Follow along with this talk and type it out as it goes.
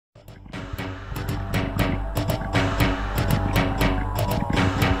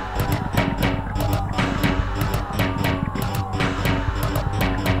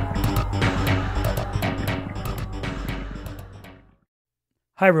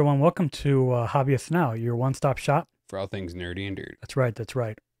Hi, everyone. Welcome to Hobbyist Now, your one-stop shop. For all things nerdy and dirty. That's right. That's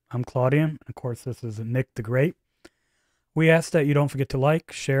right. I'm Claudian. Of course, this is Nick the Great. We ask that you don't forget to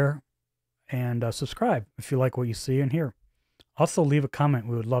like, share, and subscribe if you like what you see and hear. Also, leave a comment.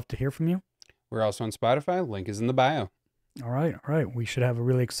 We would love to hear from you. We're also on Spotify. Link is in the bio. All right. All right. We should have a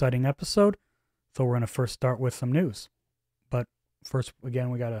really exciting episode. So we're going to first start with some news. But first, again,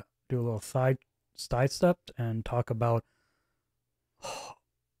 we got to do a little sidestep and talk about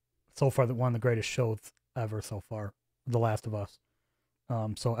so far one of the greatest shows ever so far, The Last of Us.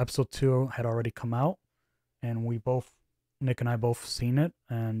 So episode 2 had already come out, and Nick and I both seen it.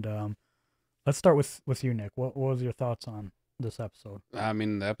 And let's start with you, Nick. What was your thoughts on this episode? I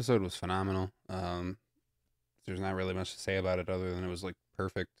mean, the episode was phenomenal. There's not really much to say about it other than it was like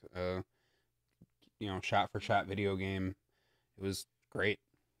perfect. Shot for shot video game. It was great.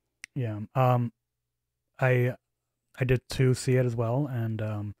 Yeah. I did too see it as well,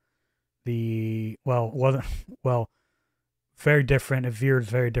 and wasn't very different. It veers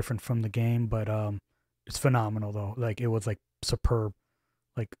very different from the game, but it's phenomenal though. Like it was like superb,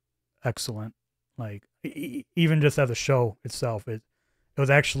 like excellent. Like even just as a show itself, it was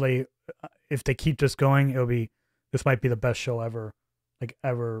actually, if they keep this going, this might be the best show ever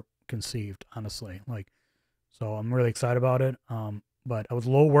conceived, honestly. Like, so I'm really excited about it. But I was a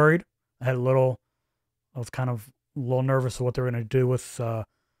little worried. I was kind of a little nervous of what they were going to do with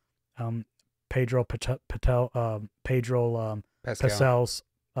Pedro Pascal's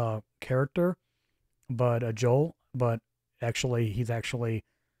character, but Joel. But actually, he's actually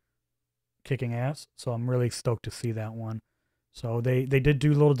kicking ass. So I'm really stoked to see that one. So they did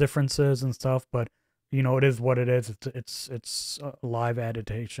do little differences and stuff, but it is what it is. It's a live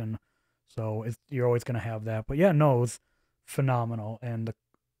adaptation, so you're always going to have that. But yeah, no, it was phenomenal. And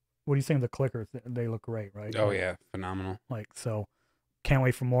what do you think of the clickers? They look great, right? Oh yeah, phenomenal. Like, so can't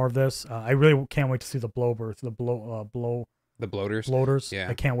wait for more of this. I really can't wait to see the blowbirds, the bloaters. Bloaters. Yeah,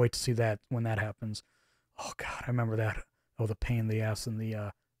 I can't wait to see that when that happens. Oh God, I remember that. That was a pain in the ass in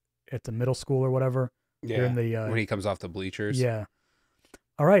the at the middle school or whatever. Yeah. In the, when he comes off the bleachers. Yeah.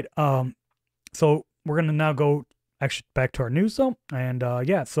 All right. So we're gonna now go actually back to our news though, and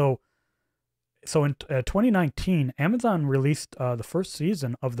yeah. So in 2019, Amazon released the first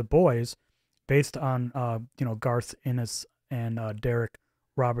season of The Boys, based on Garth Ennis and Derek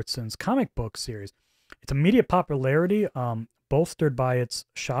Robertson's comic book series. Its immediate popularity, bolstered by its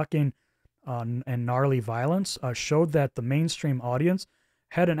shocking and gnarly violence, showed that the mainstream audience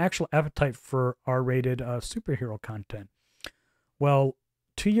had an actual appetite for R-rated superhero content. Well,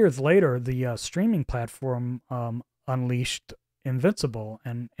 2 years later, the streaming platform unleashed Invincible,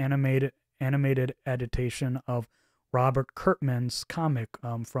 an animated adaptation of Robert Kirkman's comic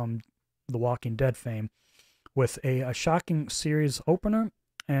from The Walking Dead fame, with a shocking series opener.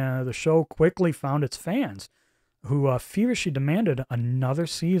 The show quickly found its fans, who feverishly demanded another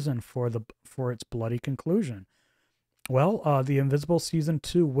season for its bloody conclusion. Well, the Invincible season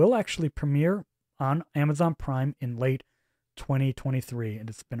 2 will actually premiere on Amazon Prime in late 2023, and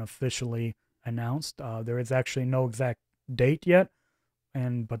it's been officially announced. There is actually no exact date yet,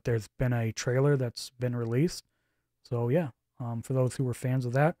 but there's been a trailer that's been released. So yeah, for those who were fans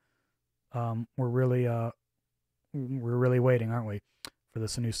of that, we're really waiting, aren't we, for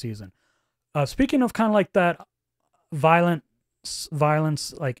this new season? Speaking of kind of like that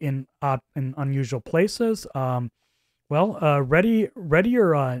violence like in unusual places, ready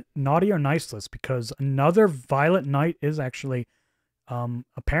your naughty or nice list, because another Violent Night is actually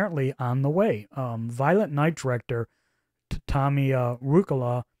apparently on the way. Violent Night director Tommy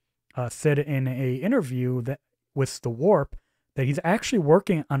Rucola said in a interview with The Warp that he's actually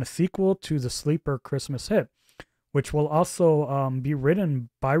working on a sequel to the sleeper Christmas hit, which will also be written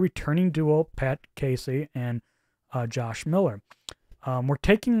by returning duo Pat Casey and Josh Miller.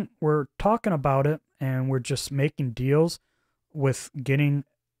 We're talking about it, and we're just making deals with getting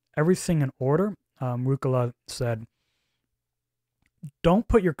everything in order. Rucola said, "Don't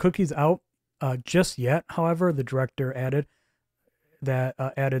put your cookies out just yet." However, the director added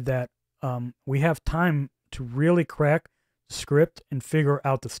that we have time to really crack the script and figure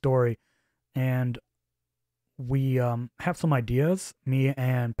out the story, and we have some ideas. Me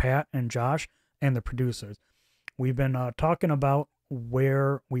and Pat and Josh and the producers, we've been talking about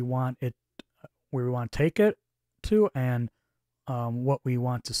where we want to take it to, and what we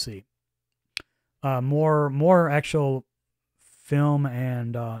want to see. More actual film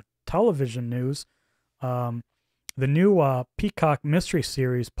and television news. The new Peacock mystery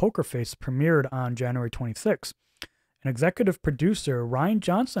series Poker Face premiered on January 26th. An executive producer, Rian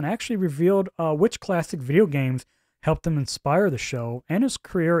Johnson, actually revealed which classic video games helped him inspire the show and his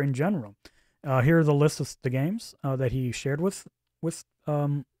career in general. Here are the list of the games that he shared with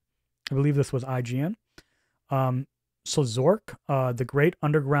I believe this was IGN. So Zork, The Great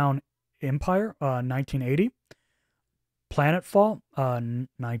Underground Empire, 1980. Planetfall,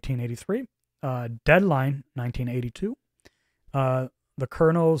 1983. Deadline, 1982. The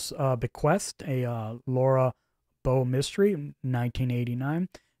Colonel's Bequest, a Laura Bow mystery, 1989.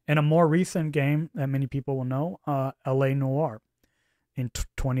 And a more recent game that many people will know, L.A. Noire, in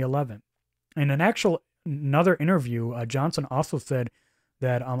 2011. In another interview, Johnson also said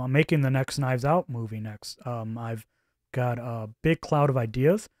that I'm making the next Knives Out movie next. I've got a big cloud of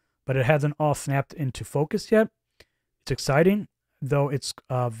ideas, but it hasn't all snapped into focus yet. It's exciting, though it's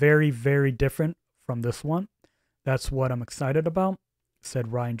very, very different from this one. That's what I'm excited about, said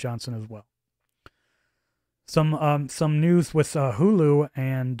Rian Johnson as well. Some news with Hulu,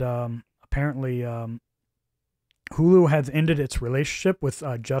 and apparently Hulu has ended its relationship with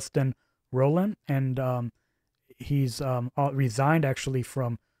Justin Roiland, and he's resigned actually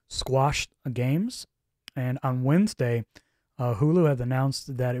from Squash Games. And on Wednesday, Hulu has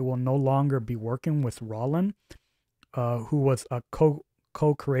announced that it will no longer be working with Roiland, who was a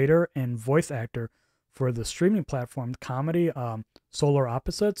co-creator and voice actor for the streaming platform comedy Solar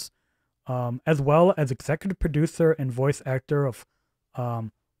Opposites, as well as executive producer and voice actor of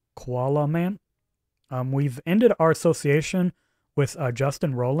Koala Man. We've ended our association with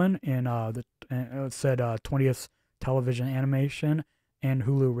Justin Roiland in it said 20th Television Animation and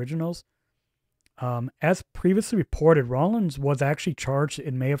Hulu Originals. As previously reported, Roiland was actually charged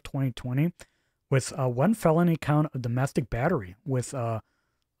in May of 2020 with one felony count of domestic battery with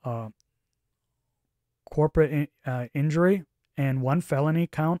corporate injury and one felony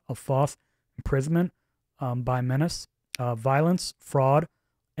count of false imprisonment by menace, violence, fraud,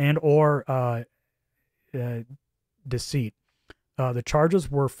 and or deceit. The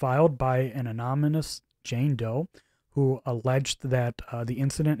charges were filed by an anonymous Jane Doe who alleged that the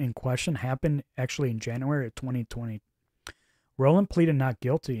incident in question happened actually in January of 2020. Roiland pleaded not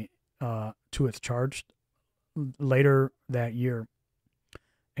guilty to its charge later that year.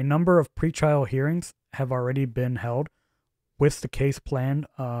 A number of pretrial hearings have already been held, with the case planned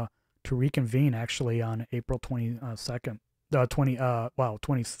to reconvene actually on April 27th,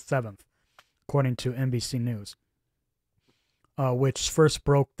 according to NBC News, which first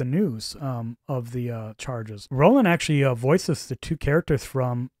broke the news of the charges. Roiland actually voices the two characters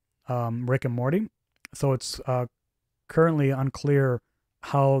from Rick and Morty, so it's currently unclear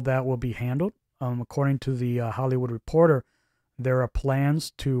how that will be handled. According to the Hollywood Reporter, there are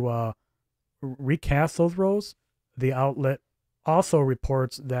plans to recast those roles. The outlet also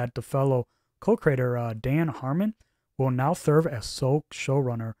reports that the fellow co-creator Dan Harmon will now serve as sole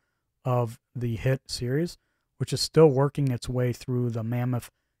showrunner of the hit series, which is still working its way through the mammoth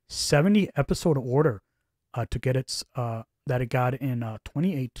 70-episode order to get its that it got in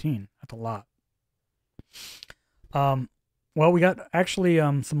 2018. That's a lot. Well, we got actually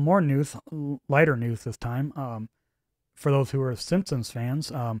some more news, lighter news this time, for those who are Simpsons fans.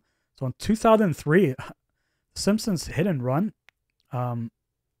 So in 2003, Simpsons Hit and Run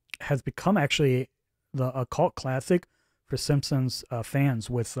has become actually a cult classic for Simpsons fans,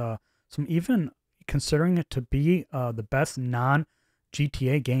 with some even considering it to be the best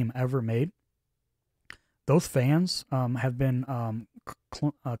non-GTA game ever made. Those fans have been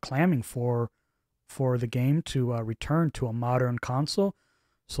clamming for the game to return to a modern console.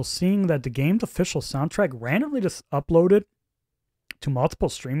 So seeing that the game's official soundtrack randomly just uploaded to multiple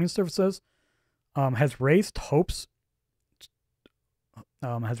streaming services has raised hopes.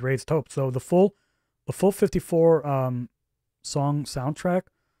 So the full 54 song soundtrack,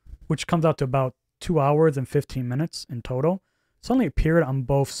 which comes out to about 2 hours and 15 minutes in total, suddenly appeared on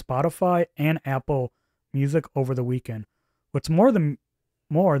both Spotify and Apple Music over the weekend. What's more, the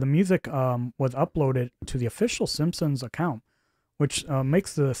music was uploaded to the official Simpsons account, which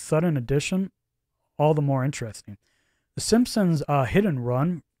makes the sudden addition all the more interesting. The Simpsons Hit and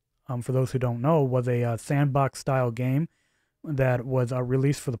Run, for those who don't know, was a sandbox-style game that was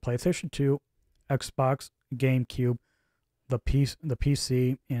released for the PlayStation 2, Xbox, GameCube, the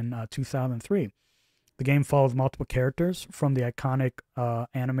PC in 2003. The game follows multiple characters from the iconic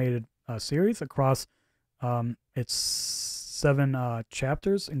animated series across its 7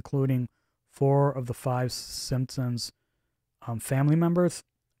 chapters, including 4 of the 5 Simpsons family members.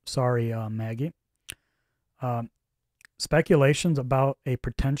 Sorry, Maggie. Speculations about a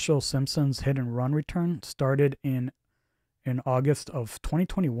potential Simpsons Hit and Run return started in August of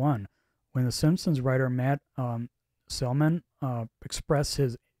 2021, when the Simpsons writer Matt Selman expressed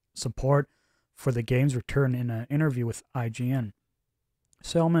his support for the game's return in an interview with IGN.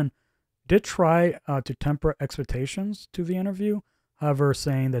 Selman did try to temper expectations to the interview, however,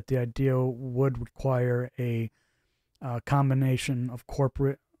 saying that the idea would require a combination of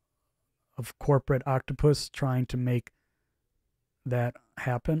corporate octopus trying to make that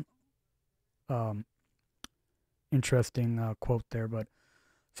happen. Interesting quote there, but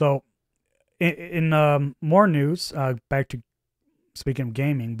so in more news, back to speaking of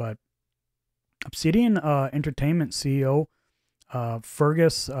gaming, but Obsidian Entertainment CEO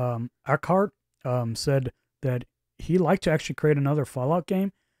Fergus Eckhart said that he'd like to actually create another Fallout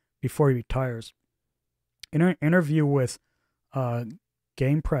game before he retires. In an interview with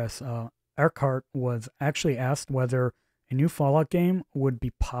Game Press, Eckhart was actually asked whether a new Fallout game would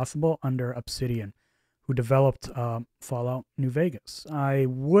be possible under Obsidian, who developed Fallout New Vegas. I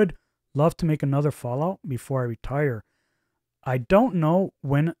would love to make another Fallout before I retire. I don't know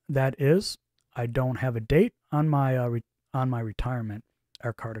when that is. I don't have a date on my retirement,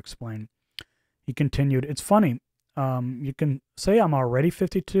 Eckhart explained. He continued, "It's funny. You can say I'm already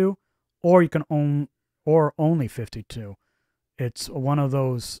 52, or you can only 52. It's one of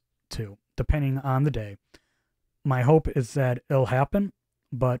those two, depending on the day. My hope is that it'll happen,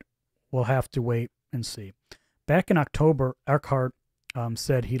 but we'll have to wait and see." Back in October, Eckhart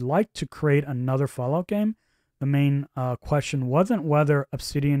said he'd like to create another Fallout game. The main question wasn't whether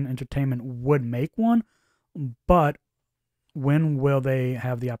Obsidian Entertainment would make one, but when will they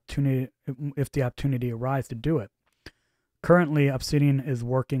have the opportunity, if the opportunity arises to do it. Currently, Obsidian is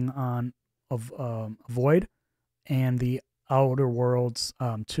working on Void and the Outer Worlds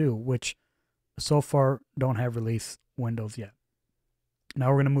 2, which so far don't have release windows yet. Now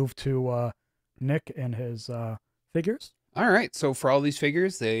we're going to move to Nick and his figures. All right. So for all these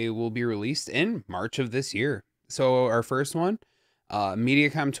figures, they will be released in March of this year. So our first one,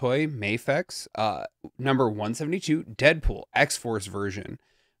 Mediacom Toy Mayfex, number 172, Deadpool X-Force version.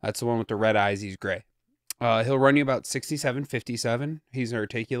 That's the one with the red eyes. He's gray. He'll run you about $67.57. He's an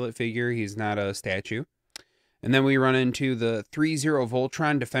articulate figure. He's not a statue. And then we run into the 3-0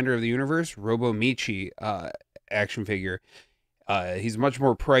 Voltron Defender of the Universe, Robo Michi action figure. He's much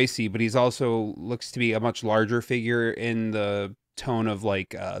more pricey, but he's also looks to be a much larger figure in the tone of like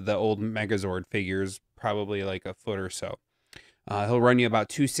the old Megazord figures, probably like a foot or so. He'll run you about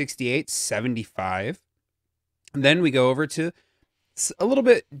 $268.75. And then we go over to a little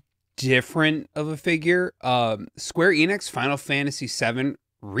bit different of a figure. Square Enix Final Fantasy VII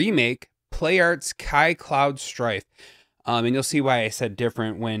Remake Play Arts Kai Cloud Strife. And you'll see why I said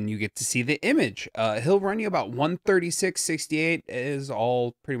different when you get to see the image. He'll run you about $136.68, is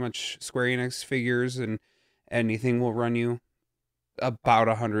all pretty much Square Enix figures, and anything will run you about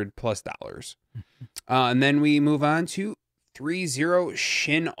 $100+. And then we move on to 3-0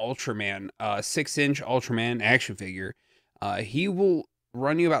 Shin Ultraman, 6-inch Ultraman action figure. He will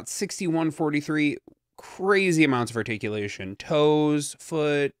run you about $61.43. Crazy amounts of articulation, toes,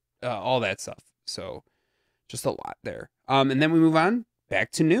 foot, all that stuff. So just a lot there. And then we move on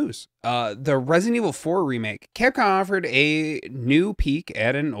back to news. The Resident Evil 4 remake. Capcom offered a new peek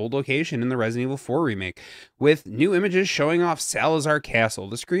at an old location in the Resident Evil 4 remake with new images showing off Salazar Castle.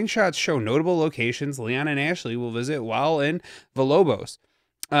 The screenshots show notable locations Leon and Ashley will visit while in Villalobos.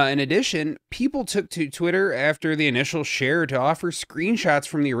 In addition, people took to Twitter after the initial share to offer screenshots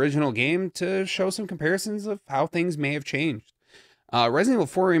from the original game to show some comparisons of how things may have changed. Resident Evil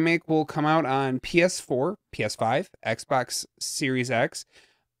 4 Remake will come out on PS4, PS5, Xbox Series X,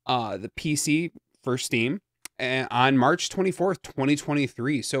 the PC for Steam, and on March 24th,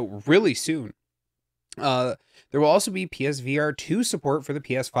 2023. So really soon. There will also be PSVR 2 support for the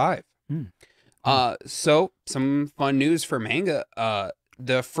PS5. So some fun news for manga.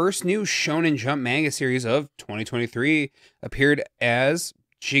 The first new Shonen Jump manga series of 2023 appeared as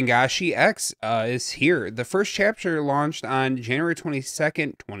Jiangshi X is here. The first chapter launched on January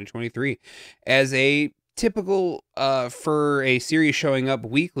 22nd, 2023. As a typical for a series showing up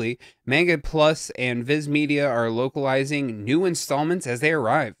weekly, Manga Plus and Viz Media are localizing new installments as they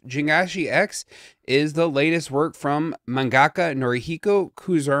arrive. Jiangshi X is the latest work from mangaka Norihiko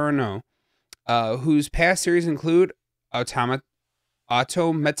Kuzurano, whose past series include Automatan,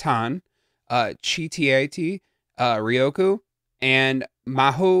 Chitiati, Ryoku, and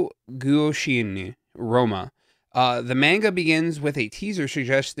Maho Guoshin Roma. The manga begins with a teaser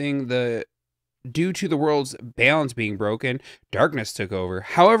suggesting due to the world's balance being broken, darkness took over.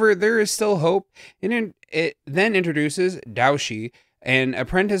 However, there is still hope, and it then introduces Daoshi, an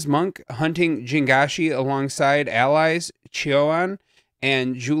apprentice monk hunting Jiangshi alongside allies Chioan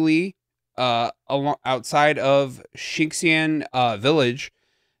and Julie outside of Shixian village.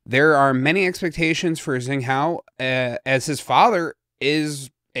 There are many expectations for Xing Hao, as his father is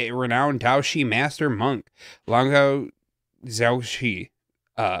a renowned Daoshi master monk, Langao Xiaoxi.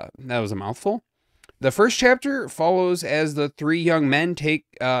 That was a mouthful. The first chapter follows as the three young men take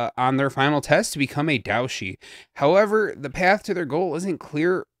on their final test to become a Daoshi. However, the path to their goal isn't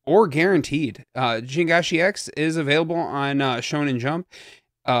clear or guaranteed. Jiangshi X is available on Shonen Jump,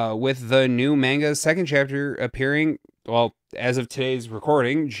 with the new manga's second chapter appearing, well, as of today's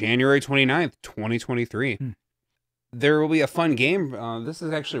recording, January 29th, 2023. There will be a fun game. This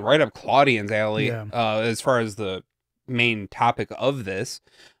is actually right up Claudian's alley, as far as the main topic of this.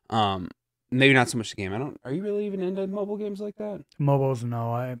 Maybe not so much the game. Are you really even into mobile games like that? Mobiles,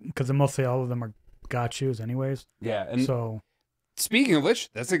 no. Because mostly all of them are gotchas anyways. Yeah. And so, speaking of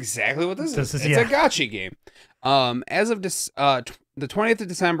which, that's exactly what this is. It's a gacha game. As of the 20th of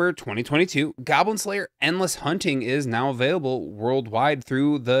December, 2022, Goblin Slayer Endless Hunting is now available worldwide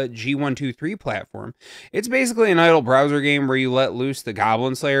through the G123 platform. It's basically an idle browser game where you let loose the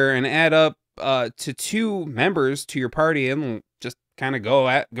Goblin Slayer and add up to 2 members to your party and just kind of go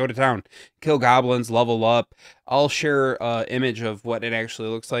to town, kill goblins, level up. I'll share an image of what it actually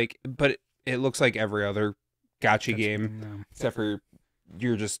looks like, but it looks like every other gacha game, except for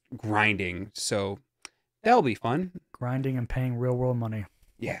you're just grinding. So that'll be fun. Grinding and paying real world money.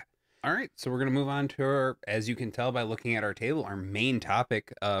 Yeah. All right. So we're going to move on to our, as you can tell by looking at our table, our main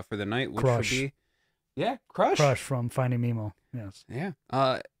topic for the night, which would be, Crush. Crush from Finding Nemo. Yes. Yeah.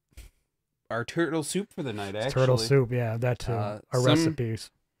 Our turtle soup for the night, actually. Turtle soup, yeah, that too. Our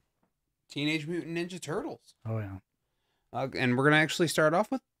recipes. Teenage Mutant Ninja Turtles. Oh, yeah. And we're going to actually start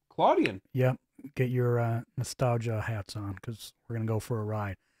off with Claudian. Yep. Get your nostalgia hats on, because we're going to go for a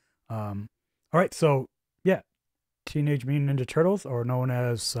ride. All right, so, yeah. Teenage Mutant Ninja Turtles, or known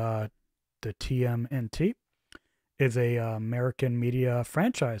as the TMNT, is a American media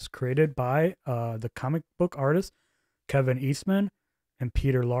franchise created by the comic book artists Kevin Eastman and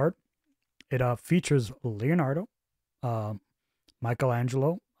Peter Laird. It features Leonardo,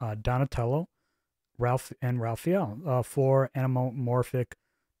 Michelangelo, Donatello, Raphael, 4 anamorphic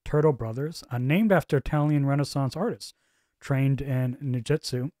turtle brothers, named after Italian Renaissance artists trained in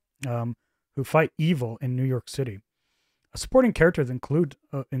ninjitsu, who fight evil in New York City. Supporting characters include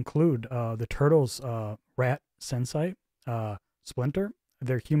the turtles' rat Sensei, Splinter,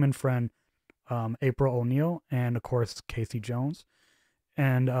 their human friend April O'Neil, and of course Casey Jones.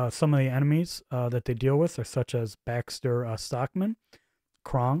 And some of the enemies that they deal with are such as Baxter Stockman,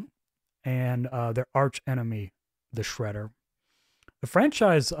 Krong, and their arch enemy, the Shredder. The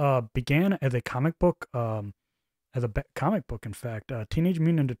franchise began as a comic book, in fact, Teenage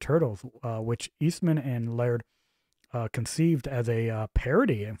Mutant Ninja Turtles, which Eastman and Laird conceived as a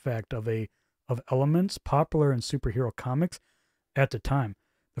parody, in fact, of elements popular in superhero comics at the time.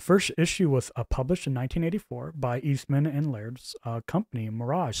 The first issue was published in 1984 by Eastman and Laird's company,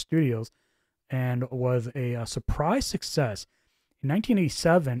 Mirage Studios, and was a surprise success. In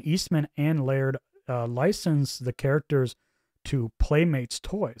 1987, Eastman and Laird licensed the characters to Playmates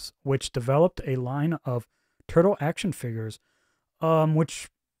Toys, which developed a line of turtle action figures, which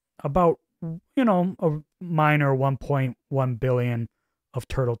about, a minor 1.1 billion of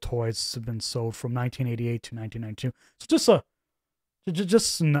turtle toys have been sold from 1988 to 1992. So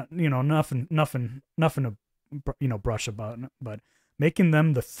nothing to brush about, but making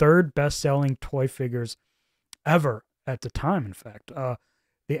them the 3rd best-selling toy figures ever at the time. In fact,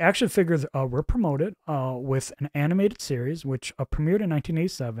 the action figures were promoted with an animated series which premiered in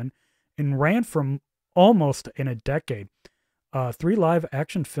 1987 and ran for almost in a decade. 3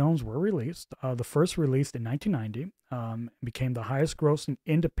 live-action films were released. The first released in 1990 became the highest-grossing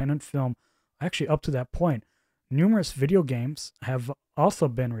independent film actually up to that point. Numerous video games have also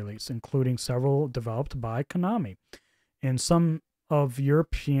been released, including several developed by Konami. In some of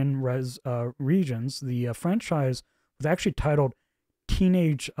European regions, the franchise was actually titled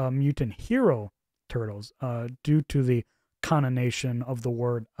Teenage Mutant Hero Turtles due to the connotation of the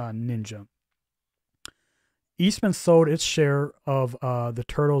word ninja. Eastman sold its share of the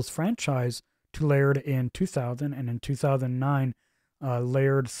Turtles franchise to Laird in 2000, and in 2009,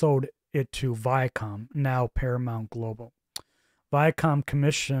 Laird sold it to Viacom, now Paramount Global. Viacom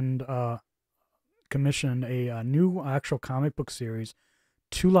commissioned a new actual comic book series,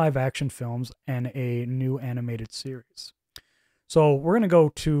 2 live-action films, and a new animated series. So we're going to go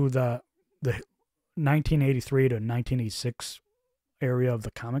to the 1983 to 1986 area of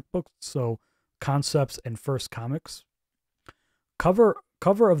the comic book. So concepts and first comics. Cover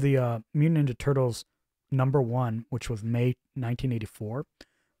of the Mutant Ninja Turtles #1, which was May 1984.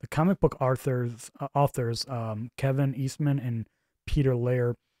 The comic book authors Kevin Eastman and Peter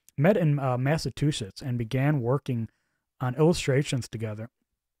Laird met in Massachusetts and began working on illustrations together.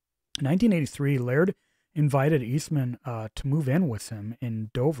 In 1983, Laird invited Eastman to move in with him in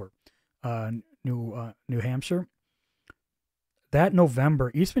Dover, New Hampshire. That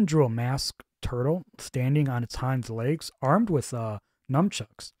November, Eastman drew a masked turtle standing on its hind legs, armed with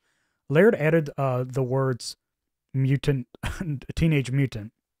nunchucks. Laird added the words "mutant," "teenage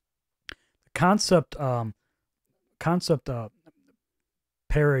mutant." The concept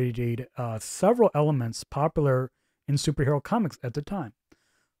parodied several elements popular in superhero comics at the time.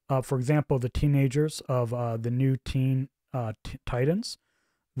 For example, the teenagers of the new Teen Titans,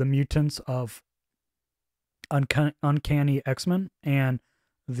 the mutants of Uncanny X-Men, and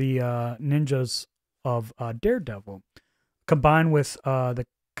the ninjas of Daredevil, combined with the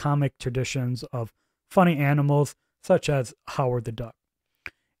comic traditions of funny animals such as Howard the Duck.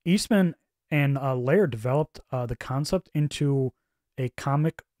 Eastman and Laird developed the concept into a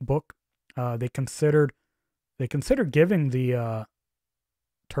comic book. They considered giving the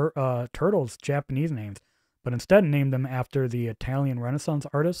turtles Japanese names, but instead named them after the Italian Renaissance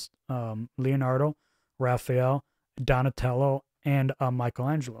artists Leonardo, Raphael, Donatello, and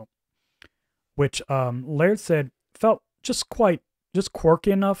Michelangelo, which Laird said felt just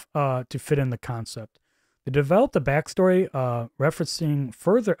quirky enough to fit in the concept. They developed a backstory referencing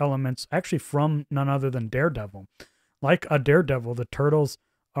further elements actually from none other than Daredevil. Like a Daredevil, the turtles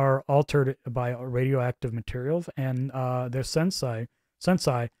are altered by radioactive materials, and their sensei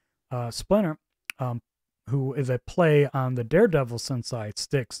Splinter, who is a play on the Daredevil sensei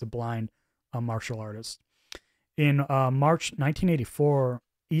Styx, the blind martial artist. In March 1984,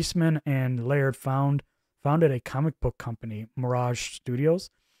 Eastman and Laird founded a comic book company, Mirage Studios,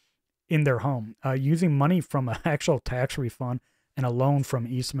 in their home, using money from an actual tax refund and a loan from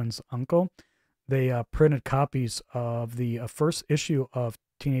Eastman's uncle. They printed copies of the first issue of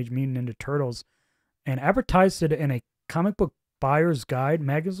Teenage Mutant Ninja Turtles and advertised it in a comic book buyer's guide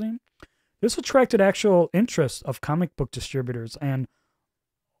magazine. This attracted actual interest of comic book distributors, and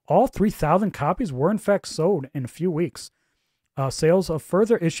all 3,000 copies were in fact sold in a few weeks. Sales of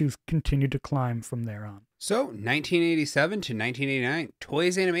further issues continued to climb from there on. So, 1987 to 1989,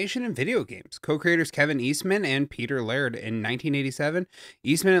 toys, animation, and video games. Co-creators Kevin Eastman and Peter Laird. In 1987,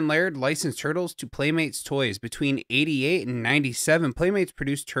 Eastman and Laird licensed Turtles to Playmates Toys. Between 88 and 97, Playmates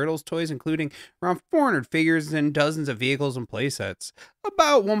produced Turtles toys, including around 400 figures and dozens of vehicles and playsets.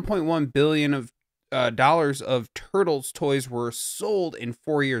 About $1.1 billion of dollars of Turtles toys were sold in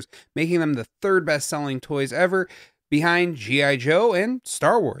 4 years, making them the third best-selling toys ever, behind G.I. Joe and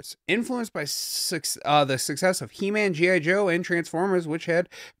Star Wars. Influenced by the success of He-Man, G.I. Joe, and Transformers, which had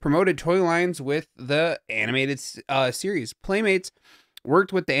promoted toy lines with the animated series, Playmates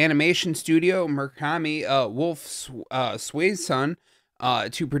worked with the animation studio Murakami Wolf Swason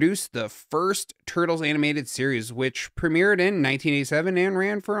to produce the first Turtles animated series, which premiered in 1987 and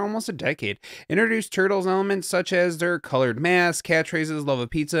ran for almost a decade. Introduced Turtles elements such as their colored masks, catchphrases, love of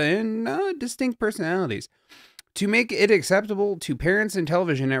pizza, and distinct personalities. To make it acceptable to parents and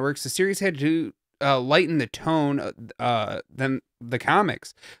television networks, the series had to lighten the tone than the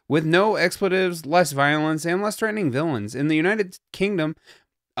comics, with no expletives, less violence, and less threatening villains. In the United Kingdom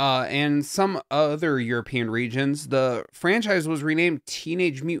and some other European regions, the franchise was renamed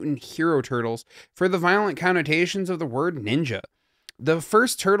Teenage Mutant Hero Turtles for the violent connotations of the word ninja. The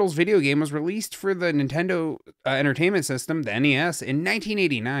first Turtles video game was released for the Nintendo Entertainment System, the NES, in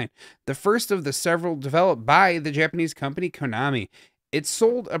 1989, the first of the several developed by the Japanese company Konami. It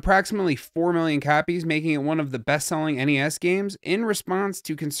sold approximately 4 million copies, making it one of the best-selling NES games. In response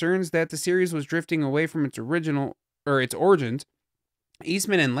to concerns that the series was drifting away from its origins,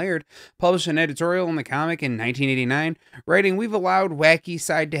 Eastman and Laird published an editorial in the comic in 1989, writing, "We've allowed wacky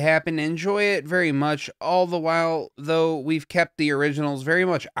side to happen, enjoy it very much, all the while, though we've kept the originals very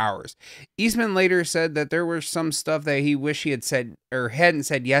much ours." Eastman later said that there was some stuff that he wished he had said or hadn't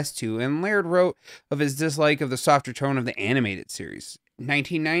said yes to, and Laird wrote of his dislike of the softer tone of the animated series.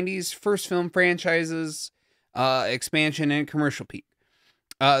 1990s, first film franchises, expansion, and commercial peak.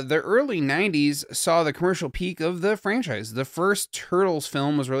 The early 90s saw the commercial peak of the franchise. The first Turtles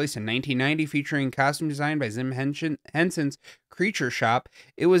film was released in 1990, featuring costume design by Jim Henson's Creature Shop.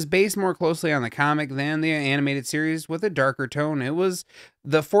 It was based more closely on the comic than the animated series, with a darker tone. It was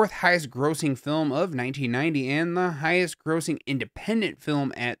the fourth highest grossing film of 1990 and the highest grossing independent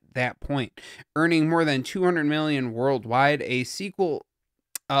film at that point, earning more than $200 million worldwide. A sequel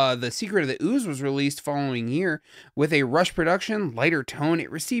The Secret of the Ooze was released following year. With a rush production, lighter tone,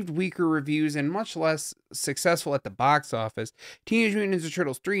 it received weaker reviews and much less successful at the box office. Teenage Mutant Ninja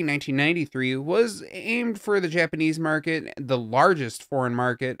Turtles 3, 1993, was aimed for the Japanese market, the largest foreign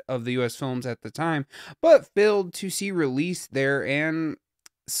market of the US films at the time, but failed to see release there and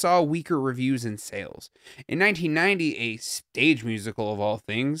saw weaker reviews and sales. In 1990, a stage musical of all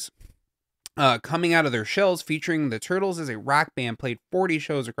things, coming out of their shells, featuring the Turtles as a rock band, played 40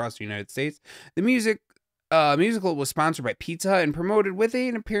 shows across the United States. The musical was sponsored by Pizza Hut and promoted with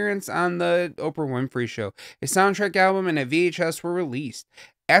an appearance on the Oprah Winfrey Show. A soundtrack album and a VHS were released.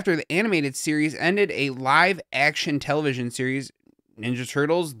 After the animated series ended, a live-action television series, Ninja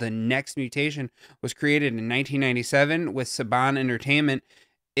Turtles: The Next Mutation, was created in 1997 with Saban Entertainment.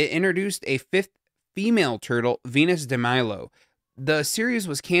 It introduced a fifth female turtle, Venus de Milo. The series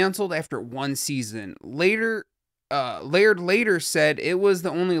was canceled after one season. Laird later said it was the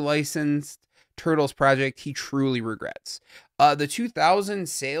only licensed Turtles project he truly regrets. The 2000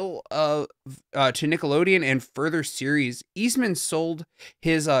 sale to Nickelodeon and further series, Eastman sold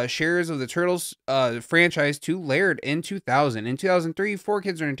his shares of the Turtles franchise to Laird in 2000. In 2003,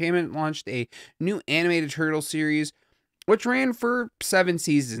 4Kids Entertainment launched a new animated Turtle series, which ran for 7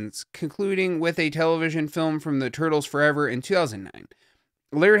 seasons, concluding with a television film from the Turtles Forever in 2009.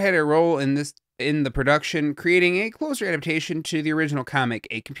 Laird had a role in the production, creating a closer adaptation to the original comic.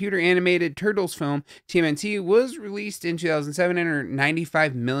 A computer-animated Turtles film, TMNT, was released in 2007 and earned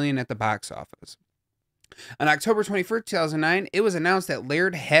 $95 million at the box office. On October 21st, 2009, it was announced that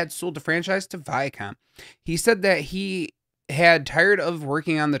Laird had sold the franchise to Viacom. He said that he had tired of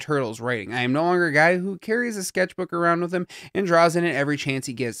working on the Turtles, writing, "I am no longer a guy who carries a sketchbook around with him and draws in it every chance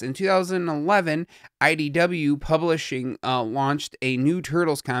he gets." In 2011, IDW Publishing launched a new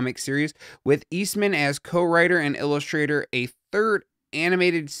Turtles comic series with Eastman as co-writer and illustrator. A third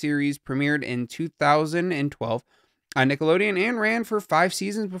animated series premiered in 2012 on Nickelodeon and ran for 5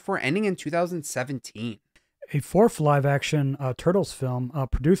 seasons before ending in 2017. A fourth live-action Turtles film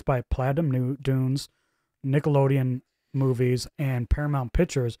produced by Platinum Dunes, Nickelodeon Movies, and Paramount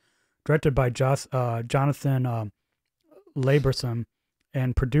Pictures, directed by Jonathan Laberson,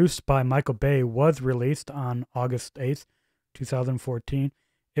 and produced by Michael Bay, was released on August 8th, 2014.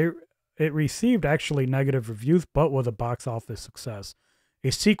 It received actually negative reviews, but was a box office success.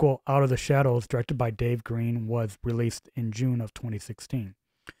 A sequel, Out of the Shadows, directed by Dave Green, was released in June of 2016.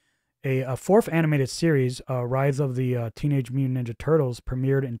 A fourth animated series, Rise of the Teenage Mutant Ninja Turtles,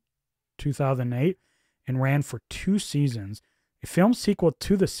 premiered in 2008 and ran for 2 seasons. A film sequel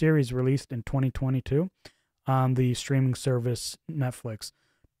to the series released in 2022 on the streaming service Netflix.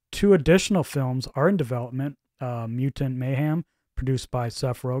 2 additional films are in development, Mutant Mayhem, produced by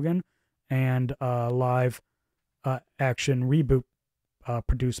Seth Rogen, and live action reboot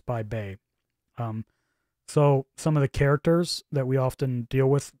produced by Bay. So some of the characters that we often deal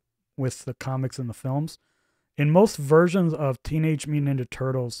with the comics and the films. In most versions of Teenage Mutant Ninja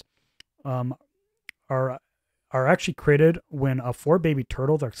Turtles, are actually created when 4 baby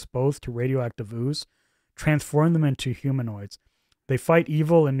turtles are exposed to radioactive ooze, transform them into humanoids. They fight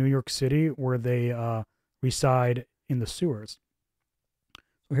evil in New York City, where they reside in the sewers.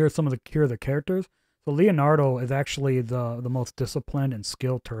 So here are the characters. So Leonardo is actually the most disciplined and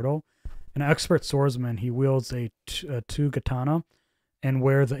skilled turtle. An expert swordsman, he wields a 2 katana and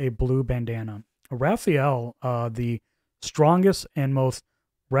wears a blue bandana. Raphael, the strongest and most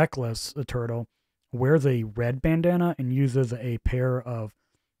reckless turtle, wears a red bandana and uses a pair of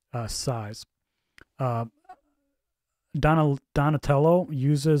sais. Donatello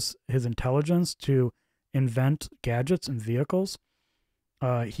uses his intelligence to invent gadgets and vehicles.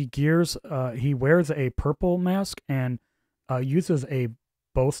 He wears a purple mask and uses a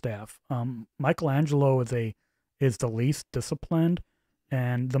bow staff. Michelangelo is the least disciplined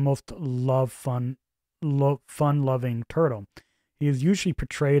and the most fun-loving turtle. He is usually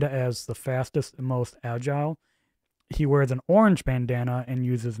portrayed as the fastest and most agile. He wears an orange bandana and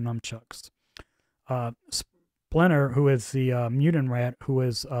uses nunchucks. Splinter, who is the mutant rat, who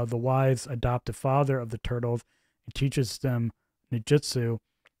is the wise adoptive father of the turtles, and teaches them ninjitsu.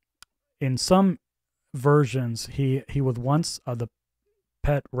 In some versions, he was once the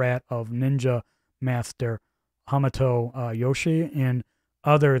pet rat of ninja master Hamato Yoshi. In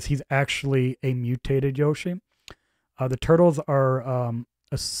others, he's actually a mutated Yoshi. The turtles are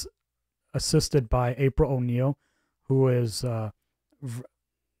assisted by April O'Neil, who is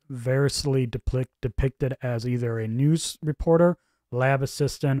variously depicted as either a news reporter, lab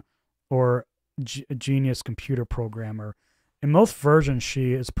assistant, or a genius computer programmer. In most versions,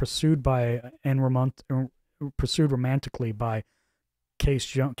 she is pursued romantically by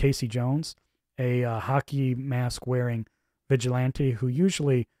Casey Jones, a hockey mask wearing vigilante who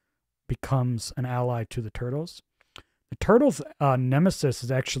usually becomes an ally to the Turtles. The Turtles' nemesis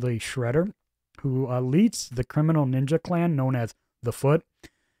is actually Shredder, who leads the criminal ninja clan known as the Foot.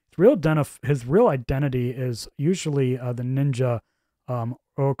 His real identity is usually the ninja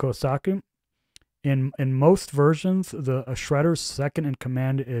Orokosaku. In most versions, the Shredder's second in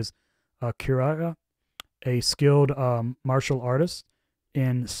command is Kiraga, a skilled martial artist.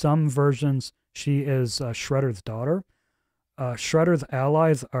 In some versions, she is Shredder's daughter. Shredder's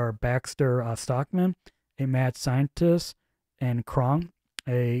allies are Baxter Stockman, a mad scientist, and Krong,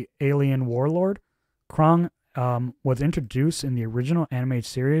 a alien warlord. Krong was introduced in the original animated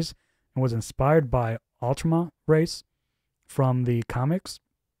series and was inspired by Ultima race from the comics.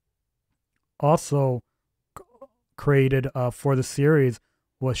 Also created for the series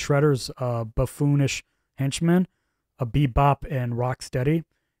was Shredder's buffoonish henchman, a Bebop and Rocksteady,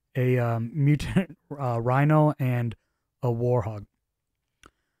 a mutant rhino, and a warhog.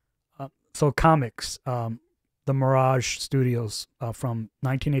 So comics, the Mirage Studios from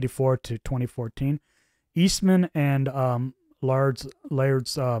 1984 to 2014. Eastman and Laird's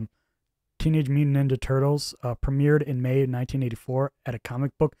Teenage Mutant Ninja Turtles premiered in May 1984 at a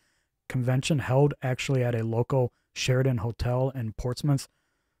comic book convention held actually at a local Sheraton Hotel in Portsmouth,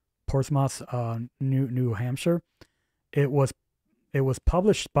 New Hampshire. It was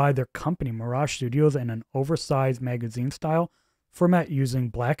published by their company, Mirage Studios, in an oversized magazine-style format using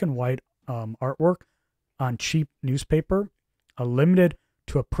black and white artwork on cheap newspaper, limited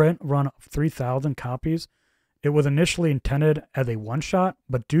to a print run of 3,000 copies. It was initially intended as a one-shot,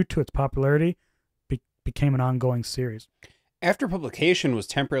 but due to its popularity, became an ongoing series. After publication was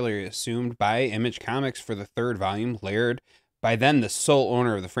temporarily assumed by Image Comics for the third volume, Laird, by then the sole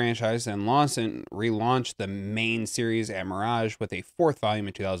owner of the franchise, and Lawson relaunched the main series at Mirage with a fourth volume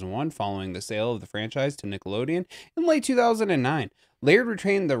in 2001 following the sale of the franchise to Nickelodeon in late 2009. Laird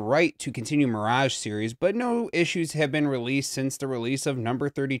retained the right to continue Mirage series, but no issues have been released since the release of number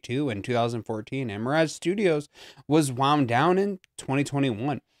 32 in 2014, and Mirage Studios was wound down in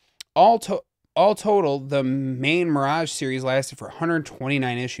 2021. All total, the main Mirage series lasted for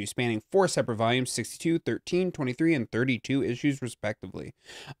 129 issues, spanning 4 separate volumes, 62, 13, 23, and 32 issues, respectively.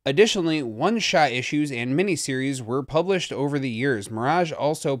 Additionally, one-shot issues and miniseries were published over the years. Mirage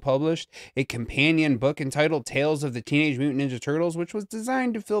also published a companion book entitled Tales of the Teenage Mutant Ninja Turtles, which was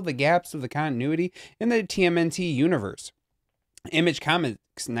designed to fill the gaps of the continuity in the TMNT universe. Image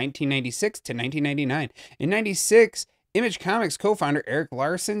Comics, 1996 to 1999. In 96, Image Comics co-founder Eric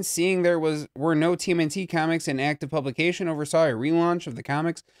Larson, seeing there were no TMNT comics in active publication, oversaw a relaunch of the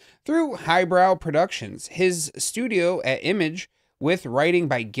comics through Highbrow Productions. His studio at Image, with writing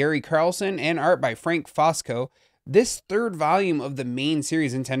by Gary Carlson and art by Frank Fosco. This third volume of the main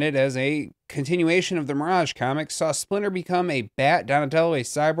series, intended as a continuation of the Mirage comics, saw Splinter become a bat, Donatello a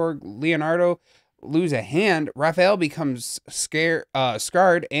cyborg, Leonardo lose a hand, Raphael becomes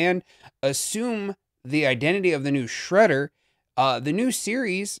scarred, and assume the identity of the new Shredder. The new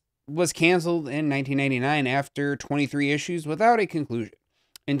series was canceled in 1999 after 23 issues without a conclusion.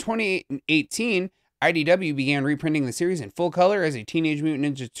 In 2018, IDW began reprinting the series in full color as a Teenage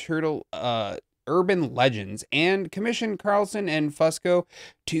Mutant Ninja Turtle Urban Legends, and commissioned Carlson and Fusco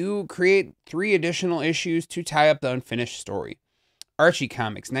to create 3 additional issues to tie up the unfinished story. Archie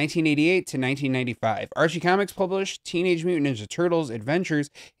Comics, 1988 to 1995. Archie Comics published Teenage Mutant Ninja Turtles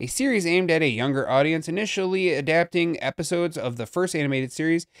Adventures, a series aimed at a younger audience, initially adapting episodes of the first animated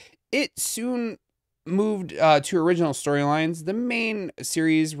series. It soon moved to original storylines. The main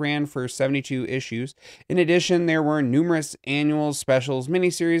series ran for 72 issues. In addition, there were numerous annual specials,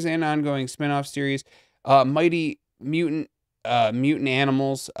 miniseries, and ongoing spin-off series. Mighty Mutant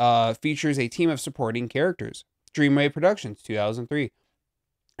Animals features a team of supporting characters. Dreamwave Productions, 2003.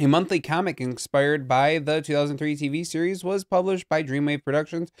 A monthly comic inspired by the 2003 TV series was published by Dreamwave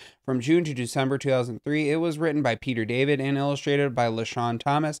Productions from June to December 2003. It was written by Peter David and illustrated by LaShawn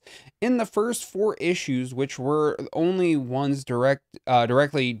Thomas. In the first 4 issues, which were only ones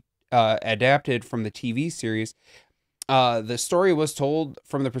directly adapted from the TV series, the story was told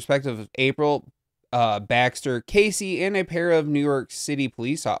from the perspective of April, Baxter, Casey, and a pair of New York City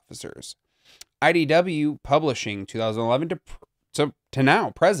police officers. IDW Publishing, 2011 to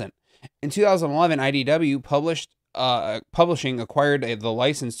now, present. In 2011, IDW Publishing acquired the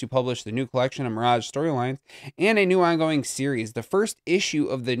license to publish the new collection of Mirage storylines and a new ongoing series. The first issue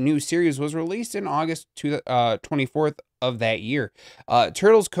of the new series was released in August 24th of that year.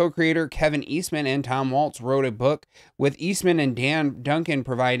 Turtles co-creator Kevin Eastman and Tom Waltz wrote a book, with Eastman and Dan Duncan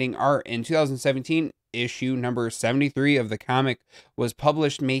providing art. In 2017, issue number 73 of the comic was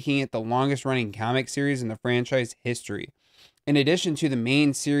published, making it the longest running comic series in the franchise history. In addition to the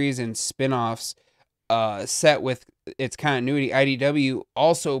main series and spin-offs set with its continuity, IDW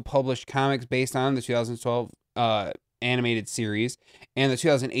also published comics based on the 2012 animated series and the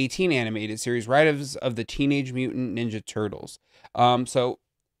 2018 animated series, Rise of the Teenage Mutant Ninja Turtles. So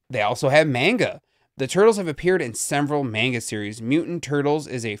they also have manga. The Turtles have appeared in several manga series. Mutant Turtles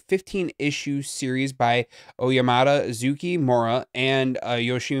is a 15-issue series by Oyamada Zuki Mora and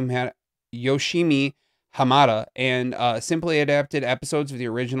Yoshimi Hamada, and simply adapted episodes of the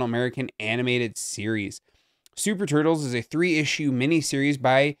original American animated series. Super Turtles is a 3-issue miniseries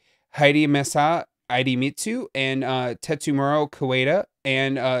by Hidemasa Idemitsu and Tetsumuro Koeda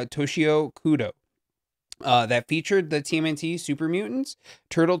and Toshio Kudo. That featured the TMNT Super Mutants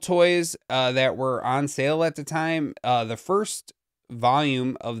turtle toys that were on sale at the time. The first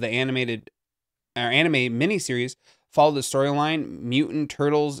volume of the anime miniseries followed the storyline. Mutant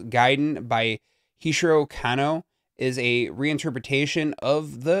Turtles Gaiden by Hishiro Kano is a reinterpretation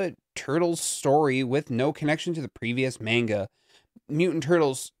of the Turtles story with no connection to the previous manga. Mutant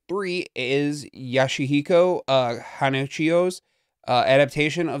Turtles 3 is Yashihiko Hanichio's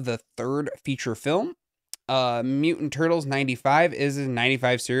adaptation of the third feature film. Mutant Turtles 95 is a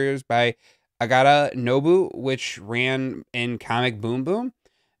 95 series by Agata Nobu, which ran in Comic Boom Boom.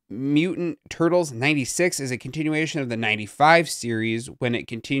 Mutant Turtles 96 is a continuation of the 95 series when it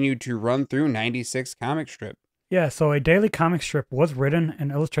continued to run through 96 comic strip. Yeah, so a daily comic strip was written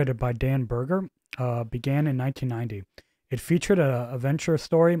and illustrated by Dan Berger, began in 1990. It featured an adventure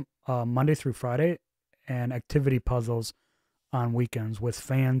story Monday through Friday and activity puzzles on weekends, with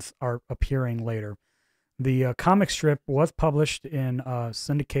fans art appearing later. The comic strip was published in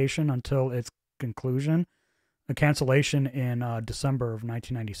syndication until its conclusion, a cancellation in December of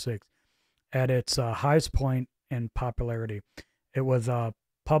 1996. At its highest point in popularity, it was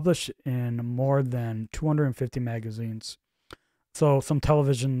published in more than 250 magazines. So some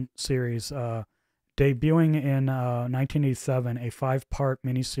television series, debuting in 1987, a 5-part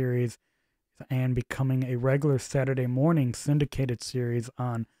miniseries, and becoming a regular Saturday morning syndicated series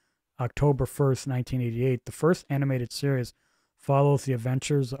on October 1st, 1988. The first animated series follows the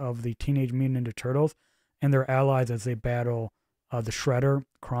adventures of the Teenage Mutant Ninja Turtles and their allies as they battle the Shredder,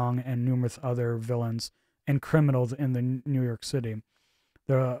 Krong, and numerous other villains and criminals in the New York City.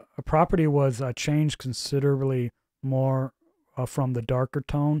 The property was changed considerably more from the darker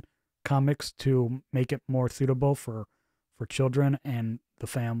tone comics to make it more suitable for children and the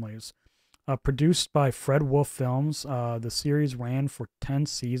families. Produced by Fred Wolf Films, the series ran for 10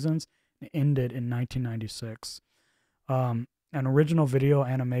 seasons and ended in 1996. An original video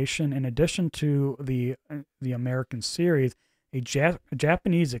animation, in addition to the American series, a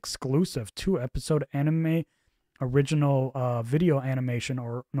Japanese exclusive 2-episode anime original video animation,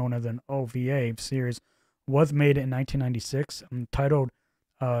 or known as an OVA series, was made in 1996, titled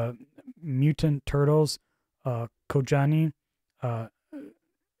Mutant Turtles Kojani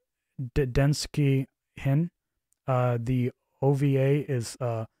Denseki Hin. The OVA is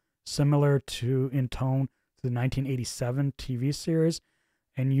similar to in tone to the 1987 TV series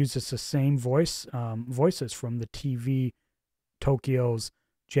and uses the same voices from the TV Tokyo's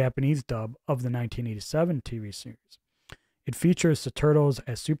Japanese dub of the 1987 TV series. It features the Turtles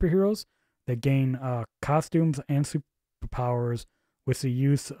as superheroes that gain costumes and superpowers with the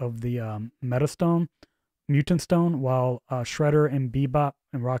use of the Mutant Stone, while Shredder and Bebop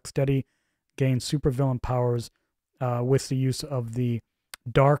and Rocksteady gain supervillain powers with the use of the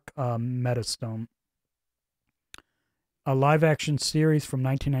Dark Metastone. A live-action series from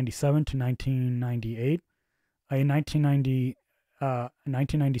 1997 to 1998. In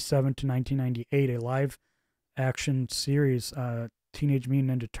 1997 to 1998, a live-action series, Teenage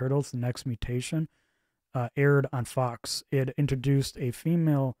Mutant Ninja Turtles: The Next Mutation, aired on Fox. It introduced a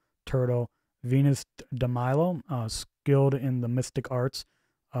female turtle, Venus de Milo, skilled in the mystic arts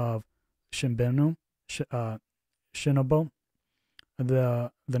of Shinobu.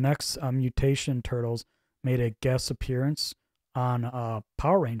 The next mutation turtles made a guest appearance on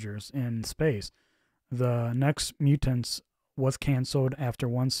Power Rangers in space. The Next Mutants was canceled after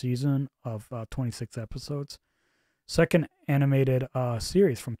one season of 26 episodes. Second animated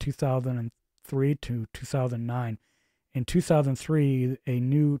series from 2003 to 2009. In 2003, a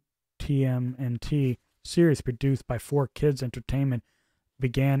new TMNT series produced by 4Kids Entertainment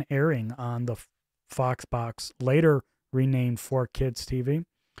began airing on the Fox box, later renamed 4Kids TV.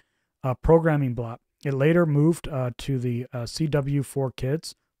 Programming block. It later moved to the CW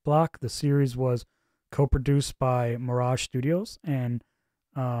 4Kids block. The series was co-produced by Mirage Studios and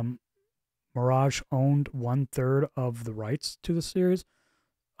Mirage owned 1/3 of the rights to the series.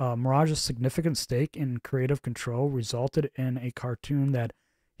 Mirage's significant stake in creative control resulted in a cartoon that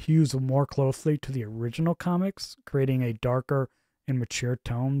hews more closely to the original comics, creating a darker and mature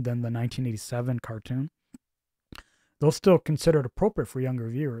tone than the 1987 cartoon. Though still considered appropriate for younger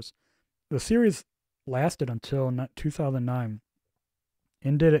viewers, the series lasted until 2009.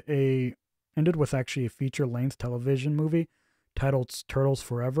 Ended with actually a feature-length television movie titled Turtles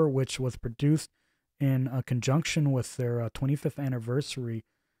Forever, which was produced in conjunction with their 25th anniversary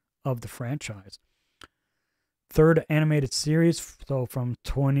of the franchise. Third animated series, so from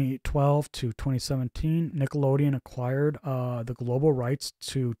 2012 to 2017, Nickelodeon acquired the global rights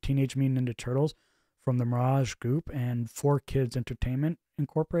to Teenage Mutant Ninja Turtles from the Mirage Group and 4Kids Entertainment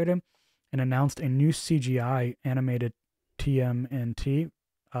Incorporated, and announced a new CGI animated TMNT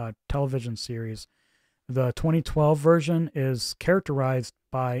television series. The 2012 version is characterized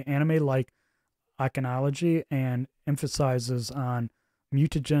by anime-like iconology and emphasizes on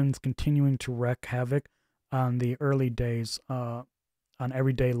mutagens continuing to wreak havoc on the early days, on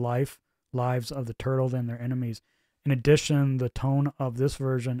everyday lives of the turtles and their enemies. In addition, the tone of this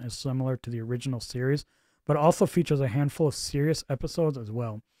version is similar to the original series, but also features a handful of serious episodes as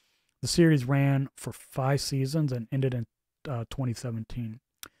well. The series ran for 5 seasons and ended in 2017.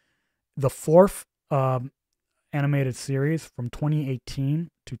 The fourth animated series from 2018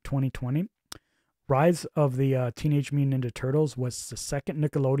 to 2020, Rise of the Teenage Mutant Ninja Turtles, was the second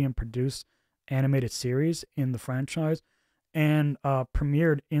Nickelodeon-produced animated series in the franchise and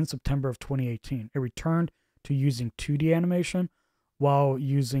premiered in September of 2018. It returned to using 2D animation while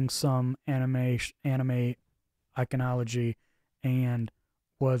using some anime iconology and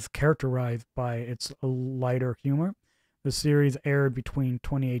was characterized by its lighter humor. The series aired between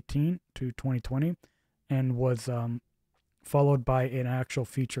 2018 to 2020 and was followed by an actual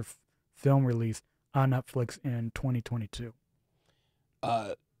feature film release on Netflix in 2022.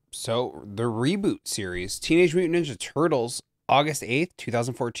 So the reboot series, Teenage Mutant Ninja Turtles, August 8th,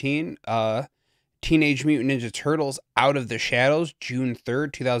 2014. Teenage Mutant Ninja Turtles Out of the Shadows, June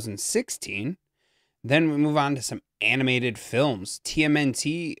 3rd, 2016. Then we move on to some animated films.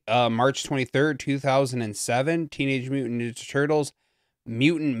 TMNT, March 23rd, 2007. Teenage Mutant Ninja Turtles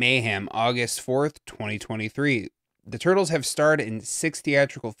Mutant Mayhem, August 4th, 2023. The Turtles have starred in 6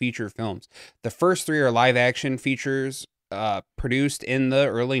 theatrical feature films. The first 3 are live-action features produced in the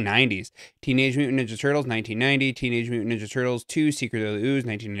early 90s. Teenage Mutant Ninja Turtles 1990, Teenage Mutant Ninja Turtles 2 Secret of the Ooze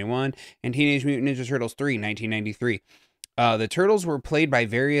 1991, and Teenage Mutant Ninja Turtles 3 1993. The Turtles were played by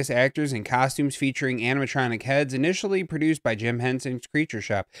various actors in costumes featuring animatronic heads, initially produced by Jim Henson's Creature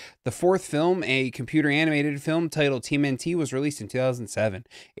Shop. The fourth film, a computer-animated film titled TMNT, was released in 2007.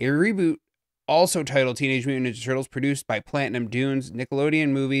 A reboot, also titled Teenage Mutant Ninja Turtles, produced by Platinum Dunes, Nickelodeon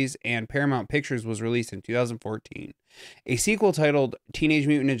Movies, and Paramount Pictures, was released in 2014. A sequel titled Teenage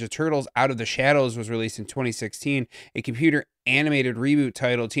Mutant Ninja Turtles Out of the Shadows was released in 2016. A computer animated reboot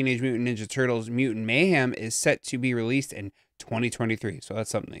titled Teenage Mutant Ninja Turtles Mutant Mayhem is set to be released in 2023. So that's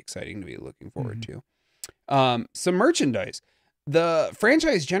something exciting to be looking forward to. Some merchandise. The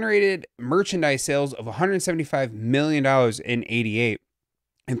franchise generated merchandise sales of $175 million in 88.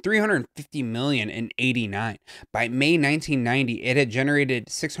 And $350 million in 89. By May 1990, it had generated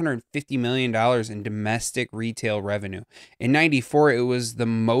 $650 million in domestic retail revenue. In 94, it was the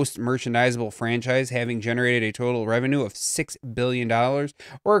most merchandisable franchise, having generated a total revenue of $6 billion,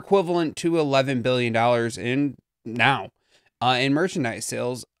 or equivalent to $11 billion in merchandise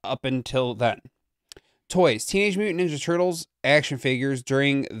sales up until then. Toys. Teenage Mutant Ninja Turtles action figures.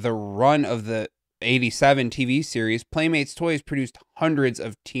 During the run of the 87 TV series, Playmates Toys produced hundreds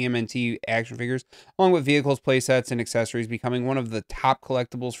of TMNT action figures, along with vehicles, playsets, and accessories, becoming one of the top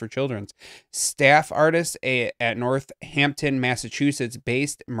collectibles for children's. Staff artists at Northampton,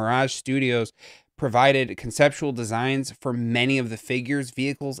 Massachusetts-based Mirage Studios provided conceptual designs for many of the figures,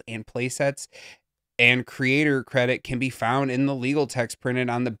 vehicles, and playsets, and creator credit can be found in the legal text printed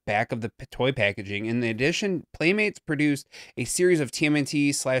on the back of the toy packaging. In addition, Playmates produced a series of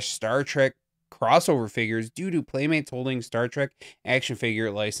TMNT/Star Trek crossover figures due to Playmates holding Star Trek action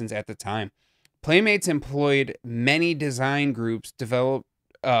figure license at the time. Playmates employed many design groups, developed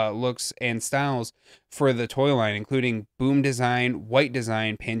looks and styles for the toy line, including Boom Design, White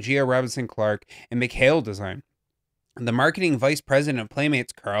Design, Pangea Robinson Clark, and McHale Design. The marketing vice president of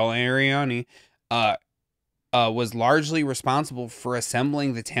Playmates, Carl Ariani, was largely responsible for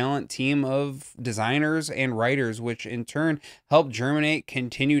assembling the talent team of designers and writers, which in turn helped germinate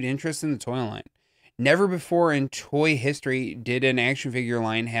continued interest in the toy line. Never before in toy history did an action figure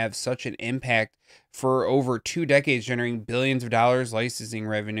line have such an impact for over 2 decades, generating billions of dollars licensing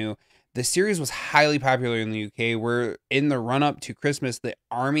revenue The series was highly popular in the UK, where in the run up to Christmas, the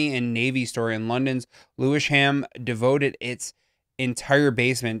Army and Navy store in London's Lewisham devoted its entire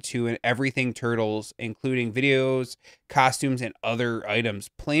basement to an everything Turtles, including videos, costumes, and other items.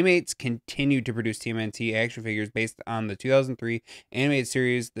 Playmates continued to produce TMNT action figures based on the 2003 animated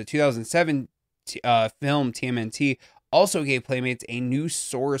series. The 2007 film TMNT also gave Playmates a new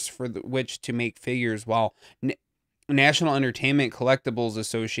source for which to make figures, while National Entertainment Collectibles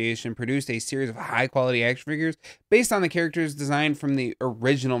Association produced a series of high-quality action figures based on the characters designed from the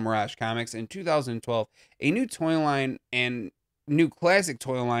original Mirage comics. In 2012, a new toy line and new classic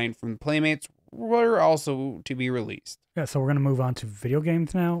toy line from Playmates were also to be released. Yeah, so we're going to move on to video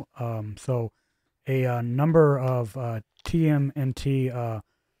games now. So a number of TMNT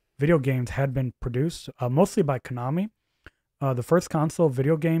video games had been produced, mostly by Konami. The first console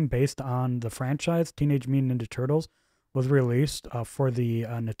video game based on the franchise, Teenage Mutant Ninja Turtles, was released for the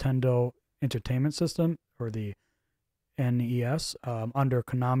Nintendo Entertainment System, or the NES, under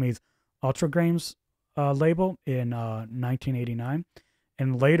Konami's Ultra Games label in 1989,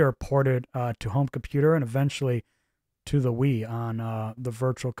 and later ported to home computer and eventually to the Wii on the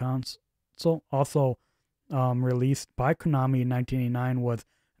Virtual Console. Also released by Konami in 1989 was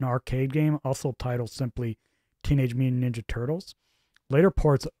an arcade game, also titled simply Teenage Mutant Ninja Turtles. Later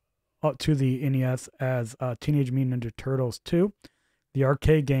ports to the NES as Teenage Mutant Ninja Turtles 2, the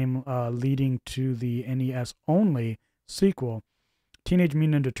arcade game leading to the NES-only sequel. Teenage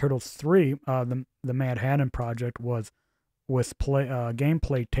Mutant Ninja Turtles 3, the Mad Hatter Project, was with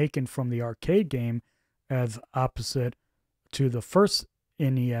gameplay taken from the arcade game as opposite to the first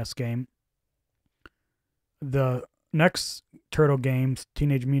NES game. The next Turtle games,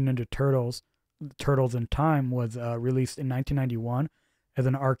 Teenage Mutant Ninja Turtles, Turtles in Time, was released in 1991 as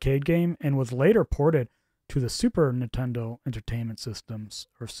an arcade game and was later ported to the Super Nintendo Entertainment Systems,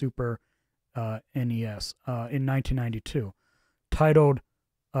 or Super NES, in 1992. Titled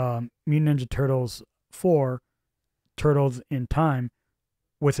Mutant Ninja Turtles 4, Turtles in Time,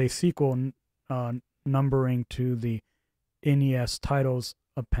 with a sequel numbering to the NES titles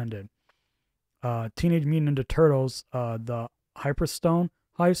appended. Teenage Mutant Ninja Turtles, the Hyperstone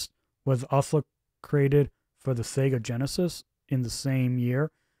Heist, was also created for the Sega Genesis in the same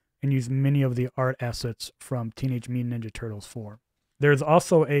year and used many of the art assets from Teenage Mutant Ninja Turtles 4. There's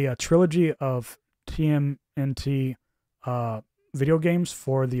also a trilogy of TMNT video games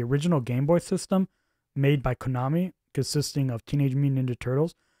for the original Game Boy system made by Konami, consisting of Teenage Mutant Ninja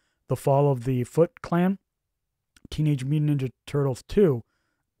Turtles, The Fall of the Foot Clan, Teenage Mutant Ninja Turtles 2,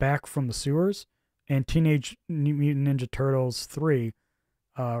 Back from the Sewers, and Teenage Mutant Ninja Turtles 3,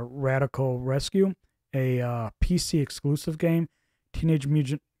 Radical Rescue, a PC exclusive game. Teenage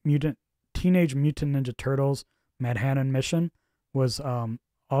Mutant Ninja Turtles Manhattan Mission was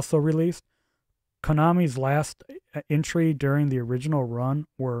also released. Konami's last entry during the original run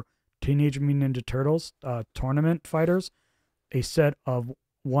were Teenage Mutant Ninja Turtles Tournament Fighters, a set of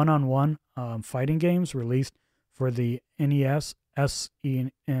one-on-one fighting games released for the NES,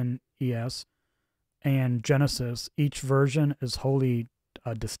 SNES, and Genesis. Each version is wholly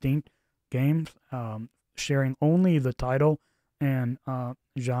distinct games, sharing only the title and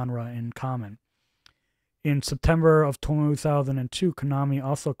genre in common. In September of 2002, Konami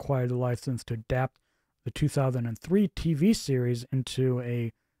also acquired the license to adapt the 2003 TV series into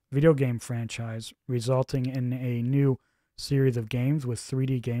a video game franchise, resulting in a new series of games with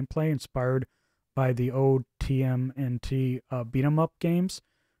 3D gameplay inspired by the old TMNT beat-em-up games,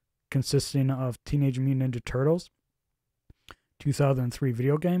 consisting of Teenage Mutant Ninja Turtles 2003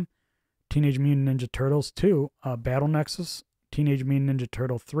 video game, Teenage Mutant Ninja Turtles 2 Battle Nexus, Teenage Mutant Ninja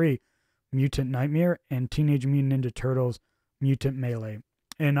Turtle 3 Mutant Nightmare, and Teenage Mutant Ninja Turtles Mutant Melee.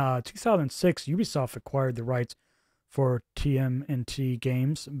 In 2006, Ubisoft acquired the rights for TMNT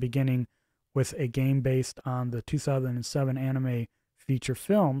games, beginning with a game based on the 2007 anime feature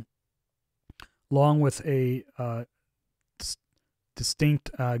film, along with a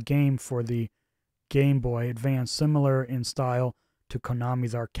distinct game for the Game Boy Advance, similar in style to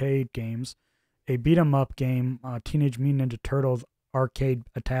Konami's arcade games. A beat-em-up game, Teenage Mutant Ninja Turtles Arcade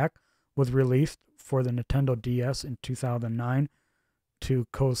Attack, was released for the Nintendo DS in 2009 to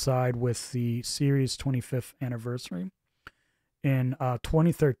coincide with the series' 25th anniversary. In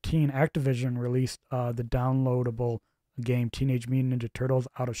 2013, Activision released the downloadable game Teenage Mutant Ninja Turtles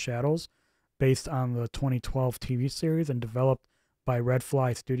Out of Shadows, based on the 2012 TV series and developed by Red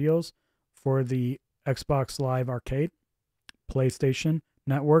Fly Studios for the Xbox Live Arcade, PlayStation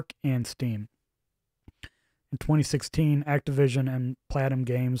Network, and Steam. In 2016, Activision and Platinum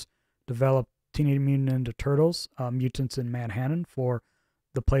Games developed Teenage Mutant Ninja Turtles Mutants in Manhattan for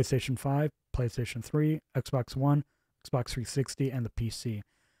the PlayStation 5, PlayStation 3, Xbox One, Xbox 360, and the PC.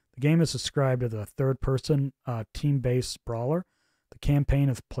 The game is described as a third-person, team-based brawler. The campaign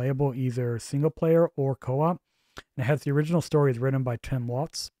is playable either single-player or co-op, and it has the original stories written by Tim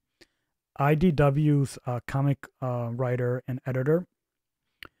Watts, IDW's comic writer and editor.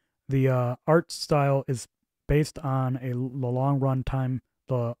 The art style is based on long-time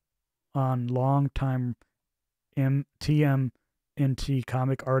TMNT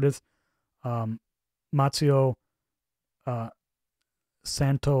comic artist Matsuo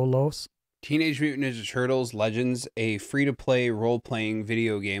Santolos. Teenage Mutant Ninja Turtles Legends, a free-to-play role-playing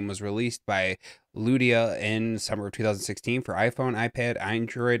video game, was released by Ludia in summer of 2016 for iPhone, iPad,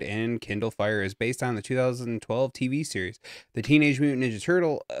 Android, and Kindle Fire. Is based on the 2012 TV series. The Teenage Mutant Ninja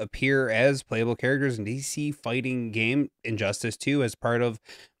Turtle appear as playable characters in DC fighting game Injustice 2 as part of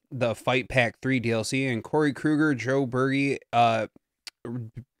the Fight Pack 3 DLC, and Corey Kruger, Joe Berge,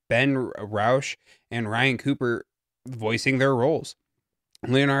 Ben Rausch, and Ryan Cooper voicing their roles.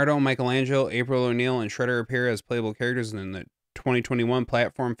 Leonardo, Michelangelo, April O'Neil, and Shredder appear as playable characters in the 2021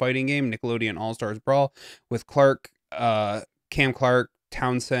 platform fighting game Nickelodeon All-Stars Brawl, with Cam Clark,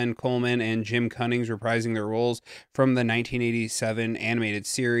 Townsend Coleman, and Jim Cunnings reprising their roles from the 1987 animated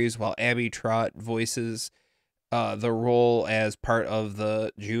series, while Abby Trott voices the role as part of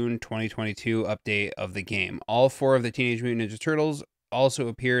the June 2022 update of the game. All 4 of the Teenage Mutant Ninja Turtles also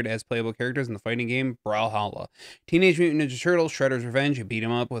appeared as playable characters in the fighting game Brawlhalla. Teenage Mutant Ninja Turtles Shredder's Revenge, a beat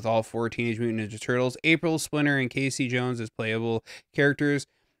 'em up with all 4 Teenage Mutant Ninja Turtles, April, Splinter, and Casey Jones as playable characters,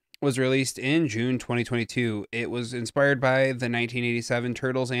 was released in June 2022. It was inspired by the 1987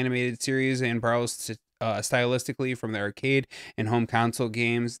 Turtles animated series and borrows stylistically from the arcade and home console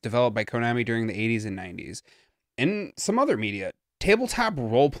games developed by Konami during the 80s and 90s. In some other media, tabletop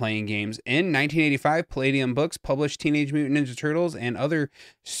role-playing games. In 1985, Palladium Books published Teenage Mutant Ninja Turtles and Other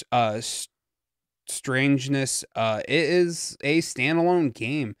Strangeness. It is a standalone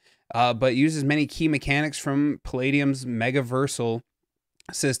game, but uses many key mechanics from Palladium's Megaversal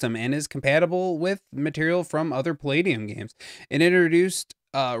system and is compatible with material from other Palladium games. It introduced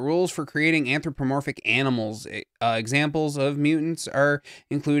rules for creating anthropomorphic animals. Examples of mutants are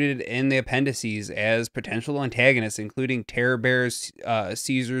included in the appendices as potential antagonists, including terror bears,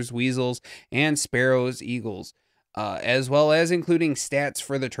 Caesars, weasels, and sparrows, eagles, as well as including stats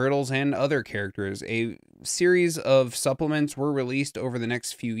for the turtles and other characters. A series of supplements were released over the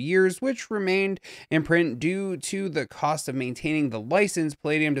next few years, which remained in print due to the cost of maintaining the license.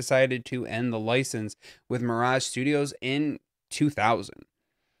 Palladium decided to end the license with Mirage Studios in 2000.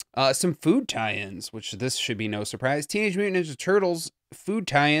 Some food tie-ins, which this should be no surprise. Teenage Mutant Ninja Turtles food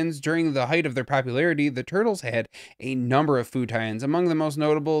tie-ins. During the height of their popularity, the Turtles had a number of food tie-ins. Among the most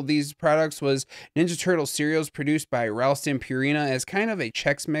notable of these products was Ninja Turtle cereals produced by Ralston Purina as kind of a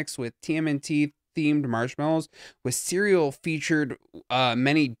Chex Mix with TMNT themed marshmallows, with cereal featured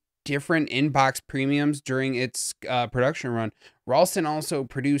many different in-box premiums during its production run. Ralston also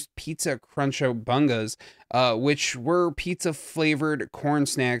produced Pizza Cruncho Bungas, which were pizza-flavored corn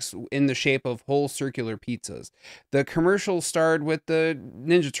snacks in the shape of whole circular pizzas. The commercial starred with the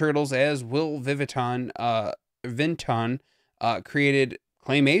Ninja Turtles as Will Vinton created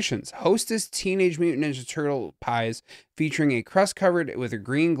Claymations, Hostess Teenage Mutant Ninja Turtle pies featuring a crust covered with a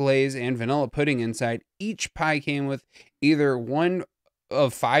green glaze and vanilla pudding inside. Each pie came with either one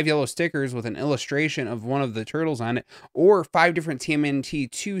of 5 yellow stickers with an illustration of one of the turtles on it, or 5 different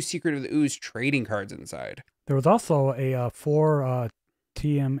TMNT 2 Secret of the Ooze trading cards inside. There was also a 4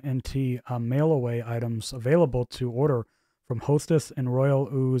 TMNT mail-away items available to order from Hostess and Royal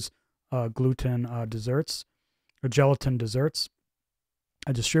Ooze gluten desserts, or gelatin desserts,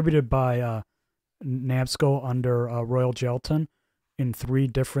 distributed by Nabsco under Royal Gelatin in 3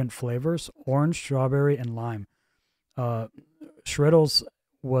 different flavors: orange, strawberry, and lime. Shreddles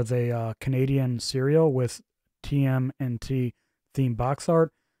was a Canadian cereal with TMNT themed box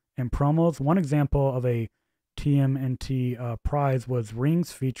art and promos. One example of a TMNT prize was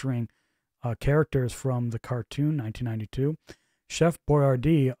rings featuring characters from the cartoon 1992. Chef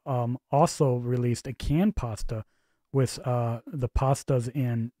Boyardee also released a canned pasta with the pastas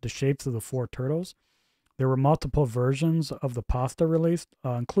in the shapes of the 4 turtles. There were multiple versions of the pasta released,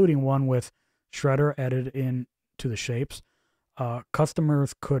 including one with Shredder added in to the shapes.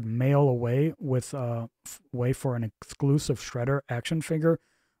 Customers could mail away for an exclusive Shredder action figure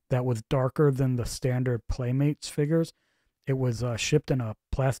that was darker than the standard Playmates figures. It was shipped in a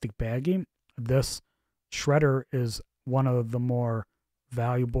plastic baggie. This Shredder is one of the more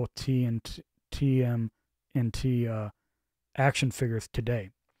valuable TMNT action figures today.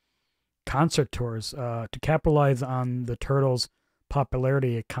 Concert tours. To capitalize on the Turtles'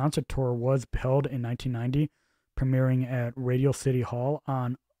 popularity, a concert tour was held in 1990, premiering at Radio City Hall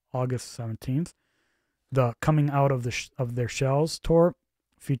on August 17th. The Coming Out of Their Shells tour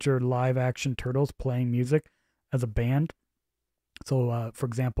featured live-action turtles playing music as a band. So, for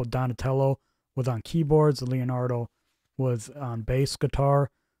example, Donatello was on keyboards, Leonardo was on bass guitar,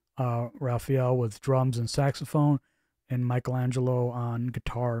 Raphael was drums and saxophone, and Michelangelo on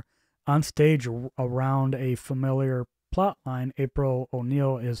guitar. On stage, around a familiar plot line, April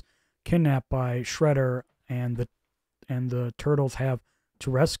O'Neil is kidnapped by Shredder, and the turtles have to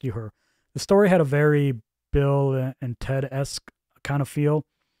rescue her. The story had a very Bill and Ted-esque kind of feel,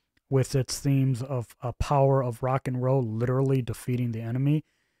 with its themes of a power of rock and roll literally defeating the enemy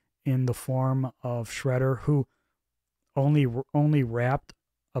in the form of Shredder, who only rapped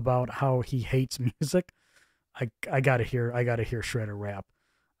about how he hates music. I gotta hear Shredder rap,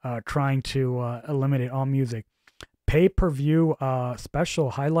 trying to eliminate all music. Pay-per-view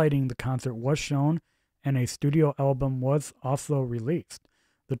special highlighting the concert was shown, and a studio album was also released.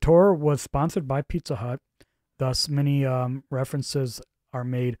 The tour was sponsored by Pizza Hut, thus many references are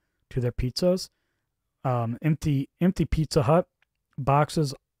made to their pizzas. Empty Pizza Hut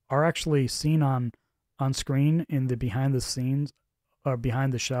boxes are actually seen on screen in the behind the scenes or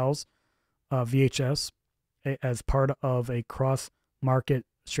behind the shells VHS as part of a cross-market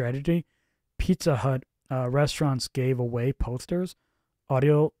strategy. Pizza Hut restaurants gave away posters,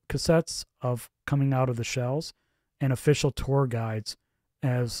 audio cassettes of Coming Out of the Shells, and official tour guides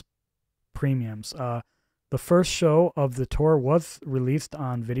as premiums. The first show of the tour was released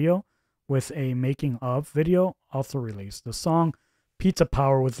on video, with a making of video also released. The song Pizza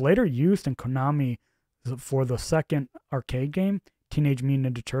Power was later used in Konami for the second arcade game, Teenage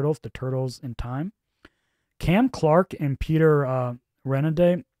Mutant Ninja Turtles, The Turtles in Time. Cam Clark and Peter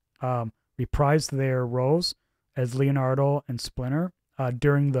Renade reprised their roles as Leonardo and Splinter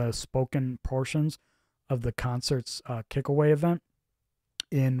during the spoken portions of the concert's kickaway event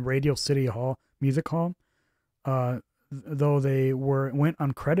in Radio City Hall Music Hall, though they went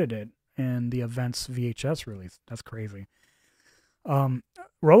uncredited in the event's VHS release. That's crazy.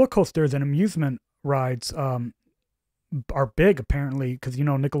 Roller coasters and amusement rides are big, apparently, because,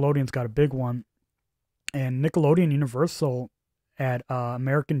 Nickelodeon's got a big one. And Nickelodeon Universal at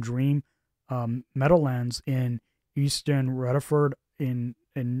American Dream Meadowlands in Eastern Rutherford in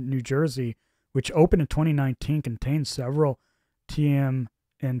New Jersey, which opened in 2019, contains several TMNT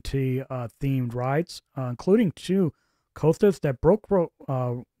themed rides, including 2 coasters that broke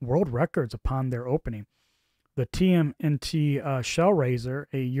world records upon their opening. The TMNT Shell Raiser,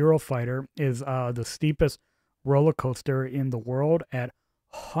 a Eurofighter, is the steepest roller coaster in the world at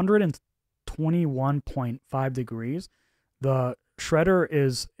 121.5 degrees. The Shredder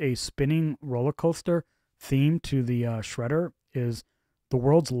is a spinning roller coaster themed to the Shredder, is the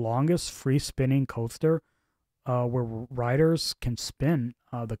world's longest free spinning coaster, where riders can spin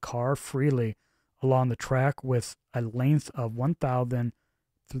the car freely along the track with a length of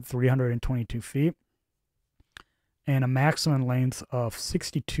 1,322 feet and a maximum length of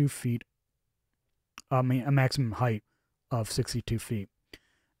 62 feet. A maximum height of 62 feet.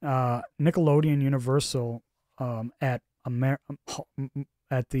 Nickelodeon Universal at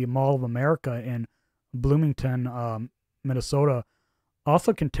the Mall of America in Bloomington, Minnesota,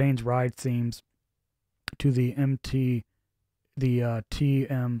 also contains ride themes to the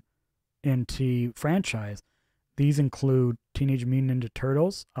TMNT franchise. These include Teenage Mutant Ninja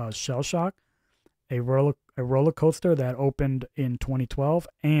Turtles, Shell Shock, a roller coaster that opened in 2012,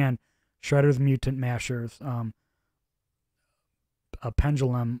 and Shredder's Mutant Mashers, a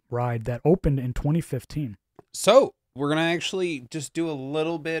pendulum ride that opened in 2015. So we're gonna actually just do a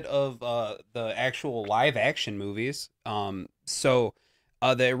little bit of the actual live action movies. The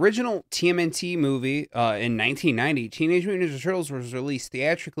original TMNT movie in 1990, Teenage Mutant Ninja Turtles, was released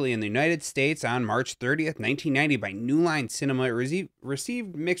theatrically in the United States on March 30th, 1990 by New Line Cinema. It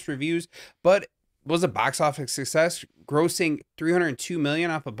received mixed reviews, but was a box office success, grossing $302 million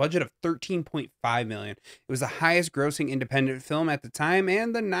off a budget of $13.5 million. It was the highest grossing independent film at the time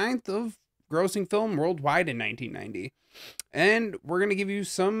and the 9th of grossing film worldwide in 1990. And we're going to give you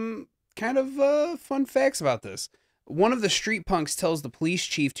some kind of fun facts about this. One of the street punks tells the police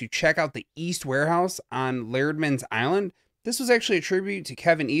chief to check out the East Warehouse on Lairdman's Island. This was actually a tribute to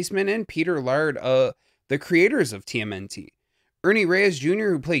Kevin Eastman and Peter Laird, the creators of TMNT. Ernie Reyes Jr.,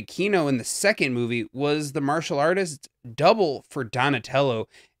 who played Keno in the second movie, was the martial artist double for Donatello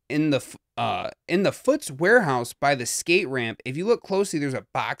in the Foots Warehouse by the skate ramp. If you look closely, there's a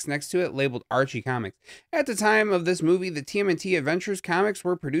box next to it labeled Archie Comics. At the time of this movie, the TMNT Adventures comics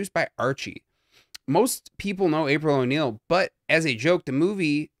were produced by Archie. Most people know April O'Neil, but as a joke,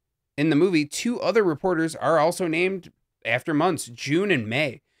 in the movie, 2 other reporters are also named after months, June and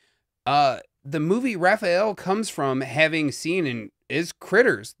May. The movie Raphael comes from having seen and is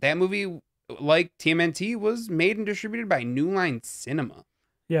Critters. That movie, like TMNT, was made and distributed by New Line Cinema.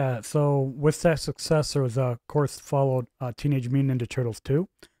 Yeah, so with that success, there was, of course, followed Teenage Mutant Ninja Turtles 2,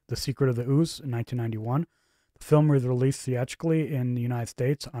 The Secret of the Ooze in 1991. The film was released theatrically in the United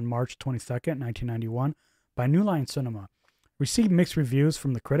States on March 22nd, 1991, by New Line Cinema. Received mixed reviews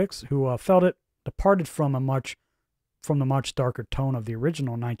from the critics, who felt it departed from the much darker tone of the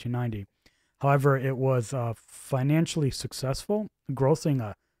original 1990. However, it was financially successful,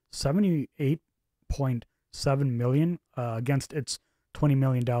 grossing $78.7 million against its $20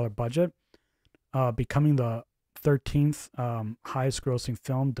 million budget, becoming the 13th highest grossing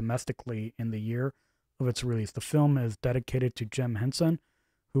film domestically in the year of its release. The film is dedicated to Jim Henson,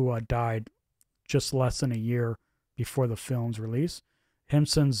 who died just less than a year before the film's release.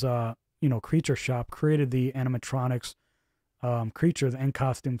 Henson's Creature Shop created the animatronics, creatures, and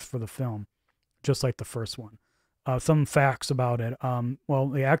costumes for the film, just like the first one. Some facts about it. Well,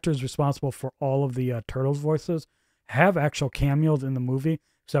 the actors responsible for all of the Turtles voices have actual cameos in the movie,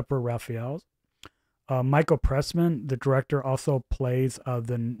 except for Raphael's. Michael Pressman, the director, also plays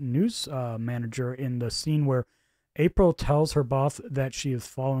the news manager in the scene where April tells her boss that she is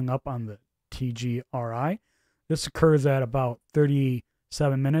following up on the TGRI. This occurs at about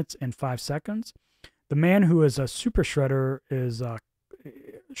 37 minutes and 5 seconds. The man who is a Super Shredder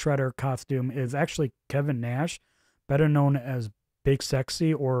Shredder costume is actually Kevin Nash, better known as Big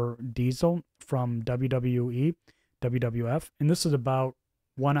Sexy or Diesel from WWE, WWF. And this is about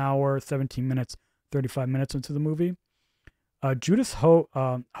 1 hour, 17 minutes, 35 minutes into the movie. Judith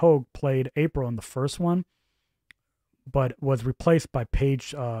Hogue played April in the first one, but was replaced by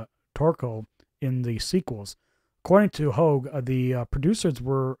Paige Torko in the sequels. According to Hogue, the producers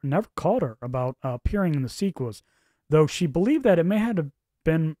were never called her about appearing in the sequels, though she believed that it may have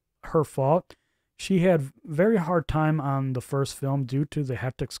been her fault. She had very hard time on the first film due to the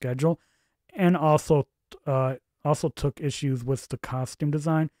hectic schedule, and also took issues with the costume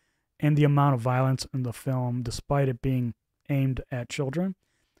design and the amount of violence in the film, despite it being aimed at children.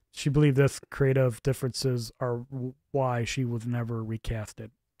 She believed this creative differences are why she was never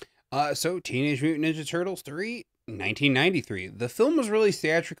recasted. So Teenage Mutant Ninja Turtles 3, 1993. The film was released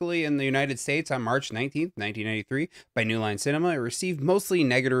theatrically in the United States on March 19th, 1993 by New Line Cinema. It received mostly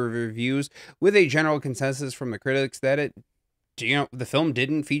negative reviews, with a general consensus from the critics that the film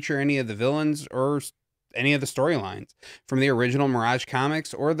didn't feature any of the villains or any of the storylines from the original Mirage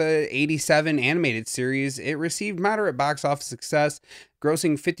comics or the 87 animated series. It received moderate box office success,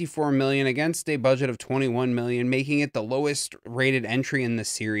 grossing $54 million against a budget of $21 million, making it the lowest rated entry in the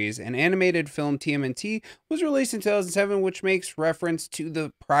series. An animated film, TMNT, was released in 2007, which makes reference to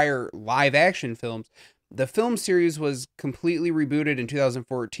the prior live action films. The film series was completely rebooted in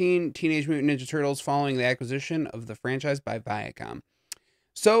 2014, Teenage Mutant Ninja Turtles, following the acquisition of the franchise by Viacom.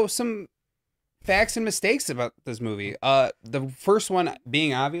 So some facts and mistakes about this movie. The first one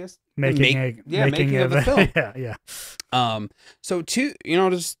being obvious, making of the film. yeah. So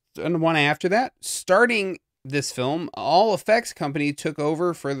just one after that, starting this film, All Effects Company took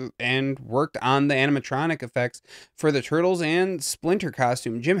over and worked on the animatronic effects for the Turtles and Splinter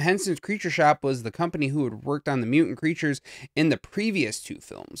costume. Jim Henson's Creature Shop was the company who had worked on the mutant creatures in the previous 2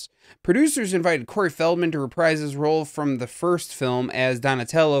 films. Producers invited Corey Feldman to reprise his role from the first film as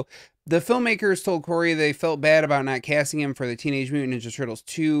Donatello. The filmmakers told Corey they felt bad about not casting him for the Teenage Mutant Ninja Turtles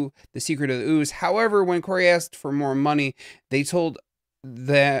 2, The Secret of the Ooze. However, when Corey asked for more money, they told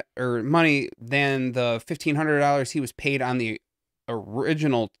money than the $1,500 he was paid on the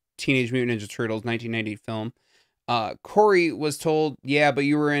original Teenage Mutant Ninja Turtles 1990 film. Corey was told, yeah, but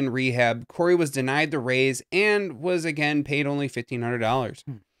you were in rehab. Corey was denied the raise and was again paid only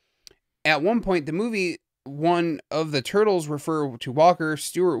 $1,500. At one point, the movie, one of the Turtles referred to Walker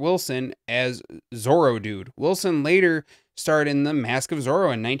Stewart Wilson as Zorro Dude. Wilson later starred in The Mask of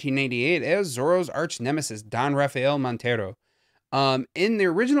Zorro in 1998 as Zorro's arch nemesis, Don Rafael Montero. In the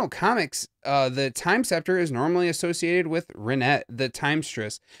original comics, the Time Scepter is normally associated with Renette, the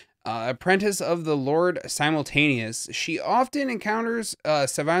Timestress, apprentice of the Lord Simultaneous. She often encounters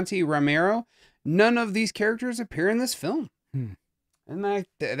Savanti Romero. None of these characters appear in this film. And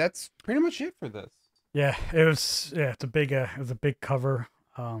that's pretty much it for this. Yeah, it was. Yeah, it was a big cover.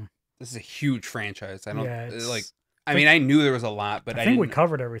 This is a huge franchise. I mean, I knew there was a lot, but I think we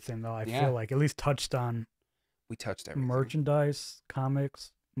covered everything, though. I feel like at least touched on. We touched everything. Merchandise,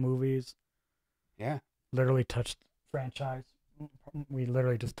 comics, movies. Yeah. Literally touched franchise. We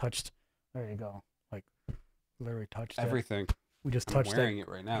literally just touched. There you go. Like, literally touched everything. We just I'm touched wearing it. it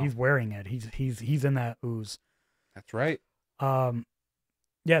right now. He's wearing it. He's in that ooze. That's right.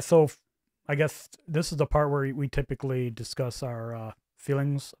 Yeah. So I guess this is the part where we typically discuss our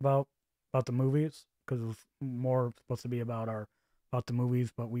feelings about the movies, because it's more supposed to be about the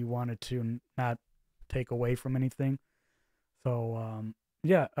movies, but we wanted to not take away from anything. So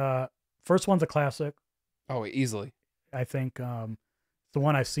yeah. First one's a classic. Oh, easily. I think the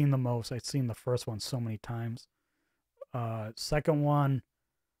one I've seen the most. I've seen the first one so many times. Second one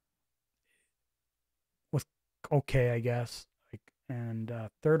was okay, I guess. Like, and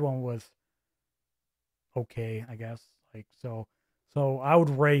third one was okay, I guess. Like, so I would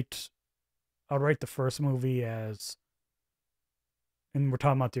rate the first movie as, and we're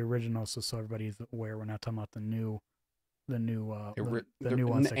talking about the original, so everybody's aware we're not talking about the new new ones,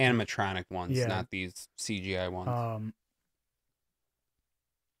 the animatronic ones, yeah, not these CGI ones.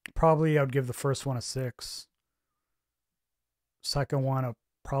 Probably I would give the first one a 6. Second one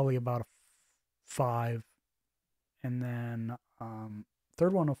probably about a 5, and then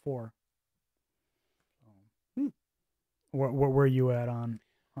third one a 4. Where were you at on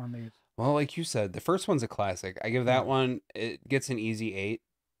these? Well, like you said, the first one's a classic. I give that one, it gets an easy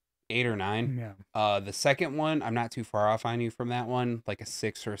 8 or 9. Yeah. The second one, I'm not too far off on you from that one, like a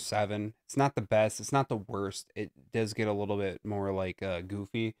 6 or 7. It's not the best. It's not the worst. It does get a little bit more like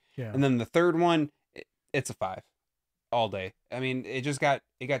goofy. Yeah. And then the third one, it's a 5 all day. I mean, it got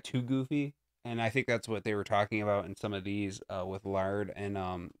too goofy, and I think that's what they were talking about in some of these with Lard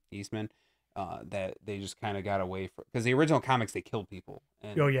and Eastman. That they just kind of got away from, because the original comics, they killed people.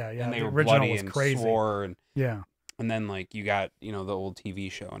 And, oh yeah, and they the were original bloody was and crazy. swore, and yeah. And then like you got the old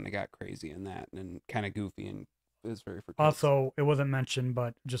TV show, and they got crazy in that, and kind of goofy, and it was very for kids. Also, it wasn't mentioned,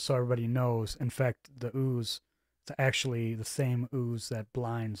 but just so everybody knows, in fact, the ooze is actually the same ooze that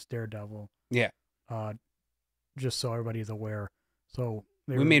blinds Daredevil. Yeah. Just so everybody's aware. So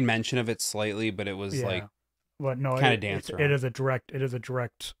we made mention of it slightly, but it was like, but no, kind of dance around. It is a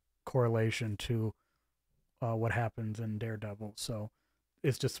direct correlation to what happens in Daredevil. So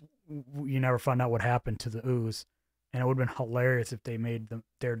it's just, you never find out what happened to the ooze, and it would have been hilarious if they made the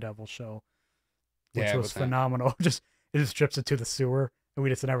Daredevil show, which was phenomenal. It just strips it to the sewer, and we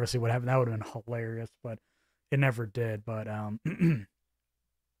just never see what happened. That would have been hilarious, but it never did. But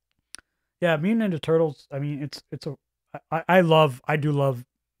yeah, Mutant Ninja Turtles. I mean, I do love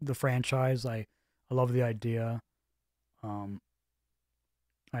the franchise. I love the idea.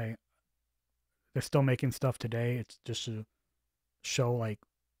 They're still making stuff today. It's just to show like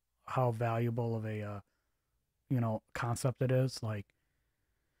how valuable of a concept it is. Like,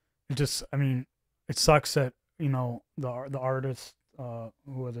 it just, I mean, it sucks that the artist, who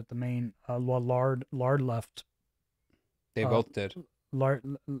was it, the main Lard left. They both did.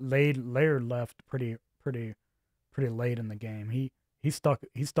 Laird left pretty late in the game. He stuck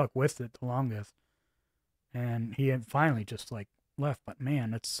with it the longest, and he had finally just like left. But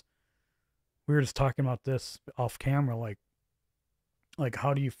man, we were just talking about this off camera, like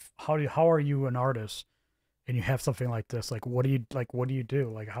how are you an artist and you have something like this? Like what do you do?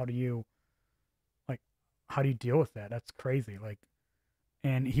 Like how do you deal with that? That's crazy. Like,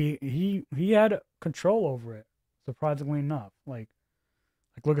 and he had control over it, surprisingly enough. Like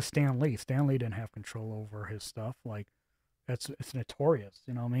look at Stan Lee. Stan Lee didn't have control over his stuff. Like, it's notorious,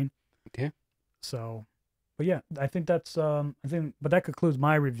 you know what I mean? Okay. So, but yeah, I think that's but that concludes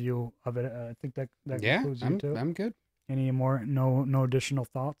my review of it. I think that concludes you too. I'm good. Any more? No additional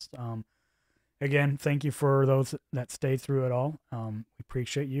thoughts. Again, thank you for those that stayed through it all. We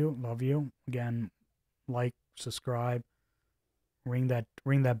appreciate you, love you. Again, like, subscribe, ring that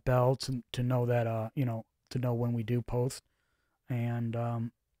bell to know that to know when we do post,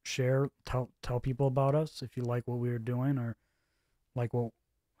 and share, tell people about us if you like what we were doing, or like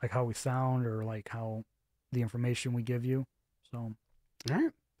how we sound, or like how the information we give you. So, all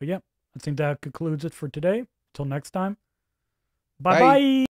right. But yeah, I think that concludes it for today. Till next time. Bye.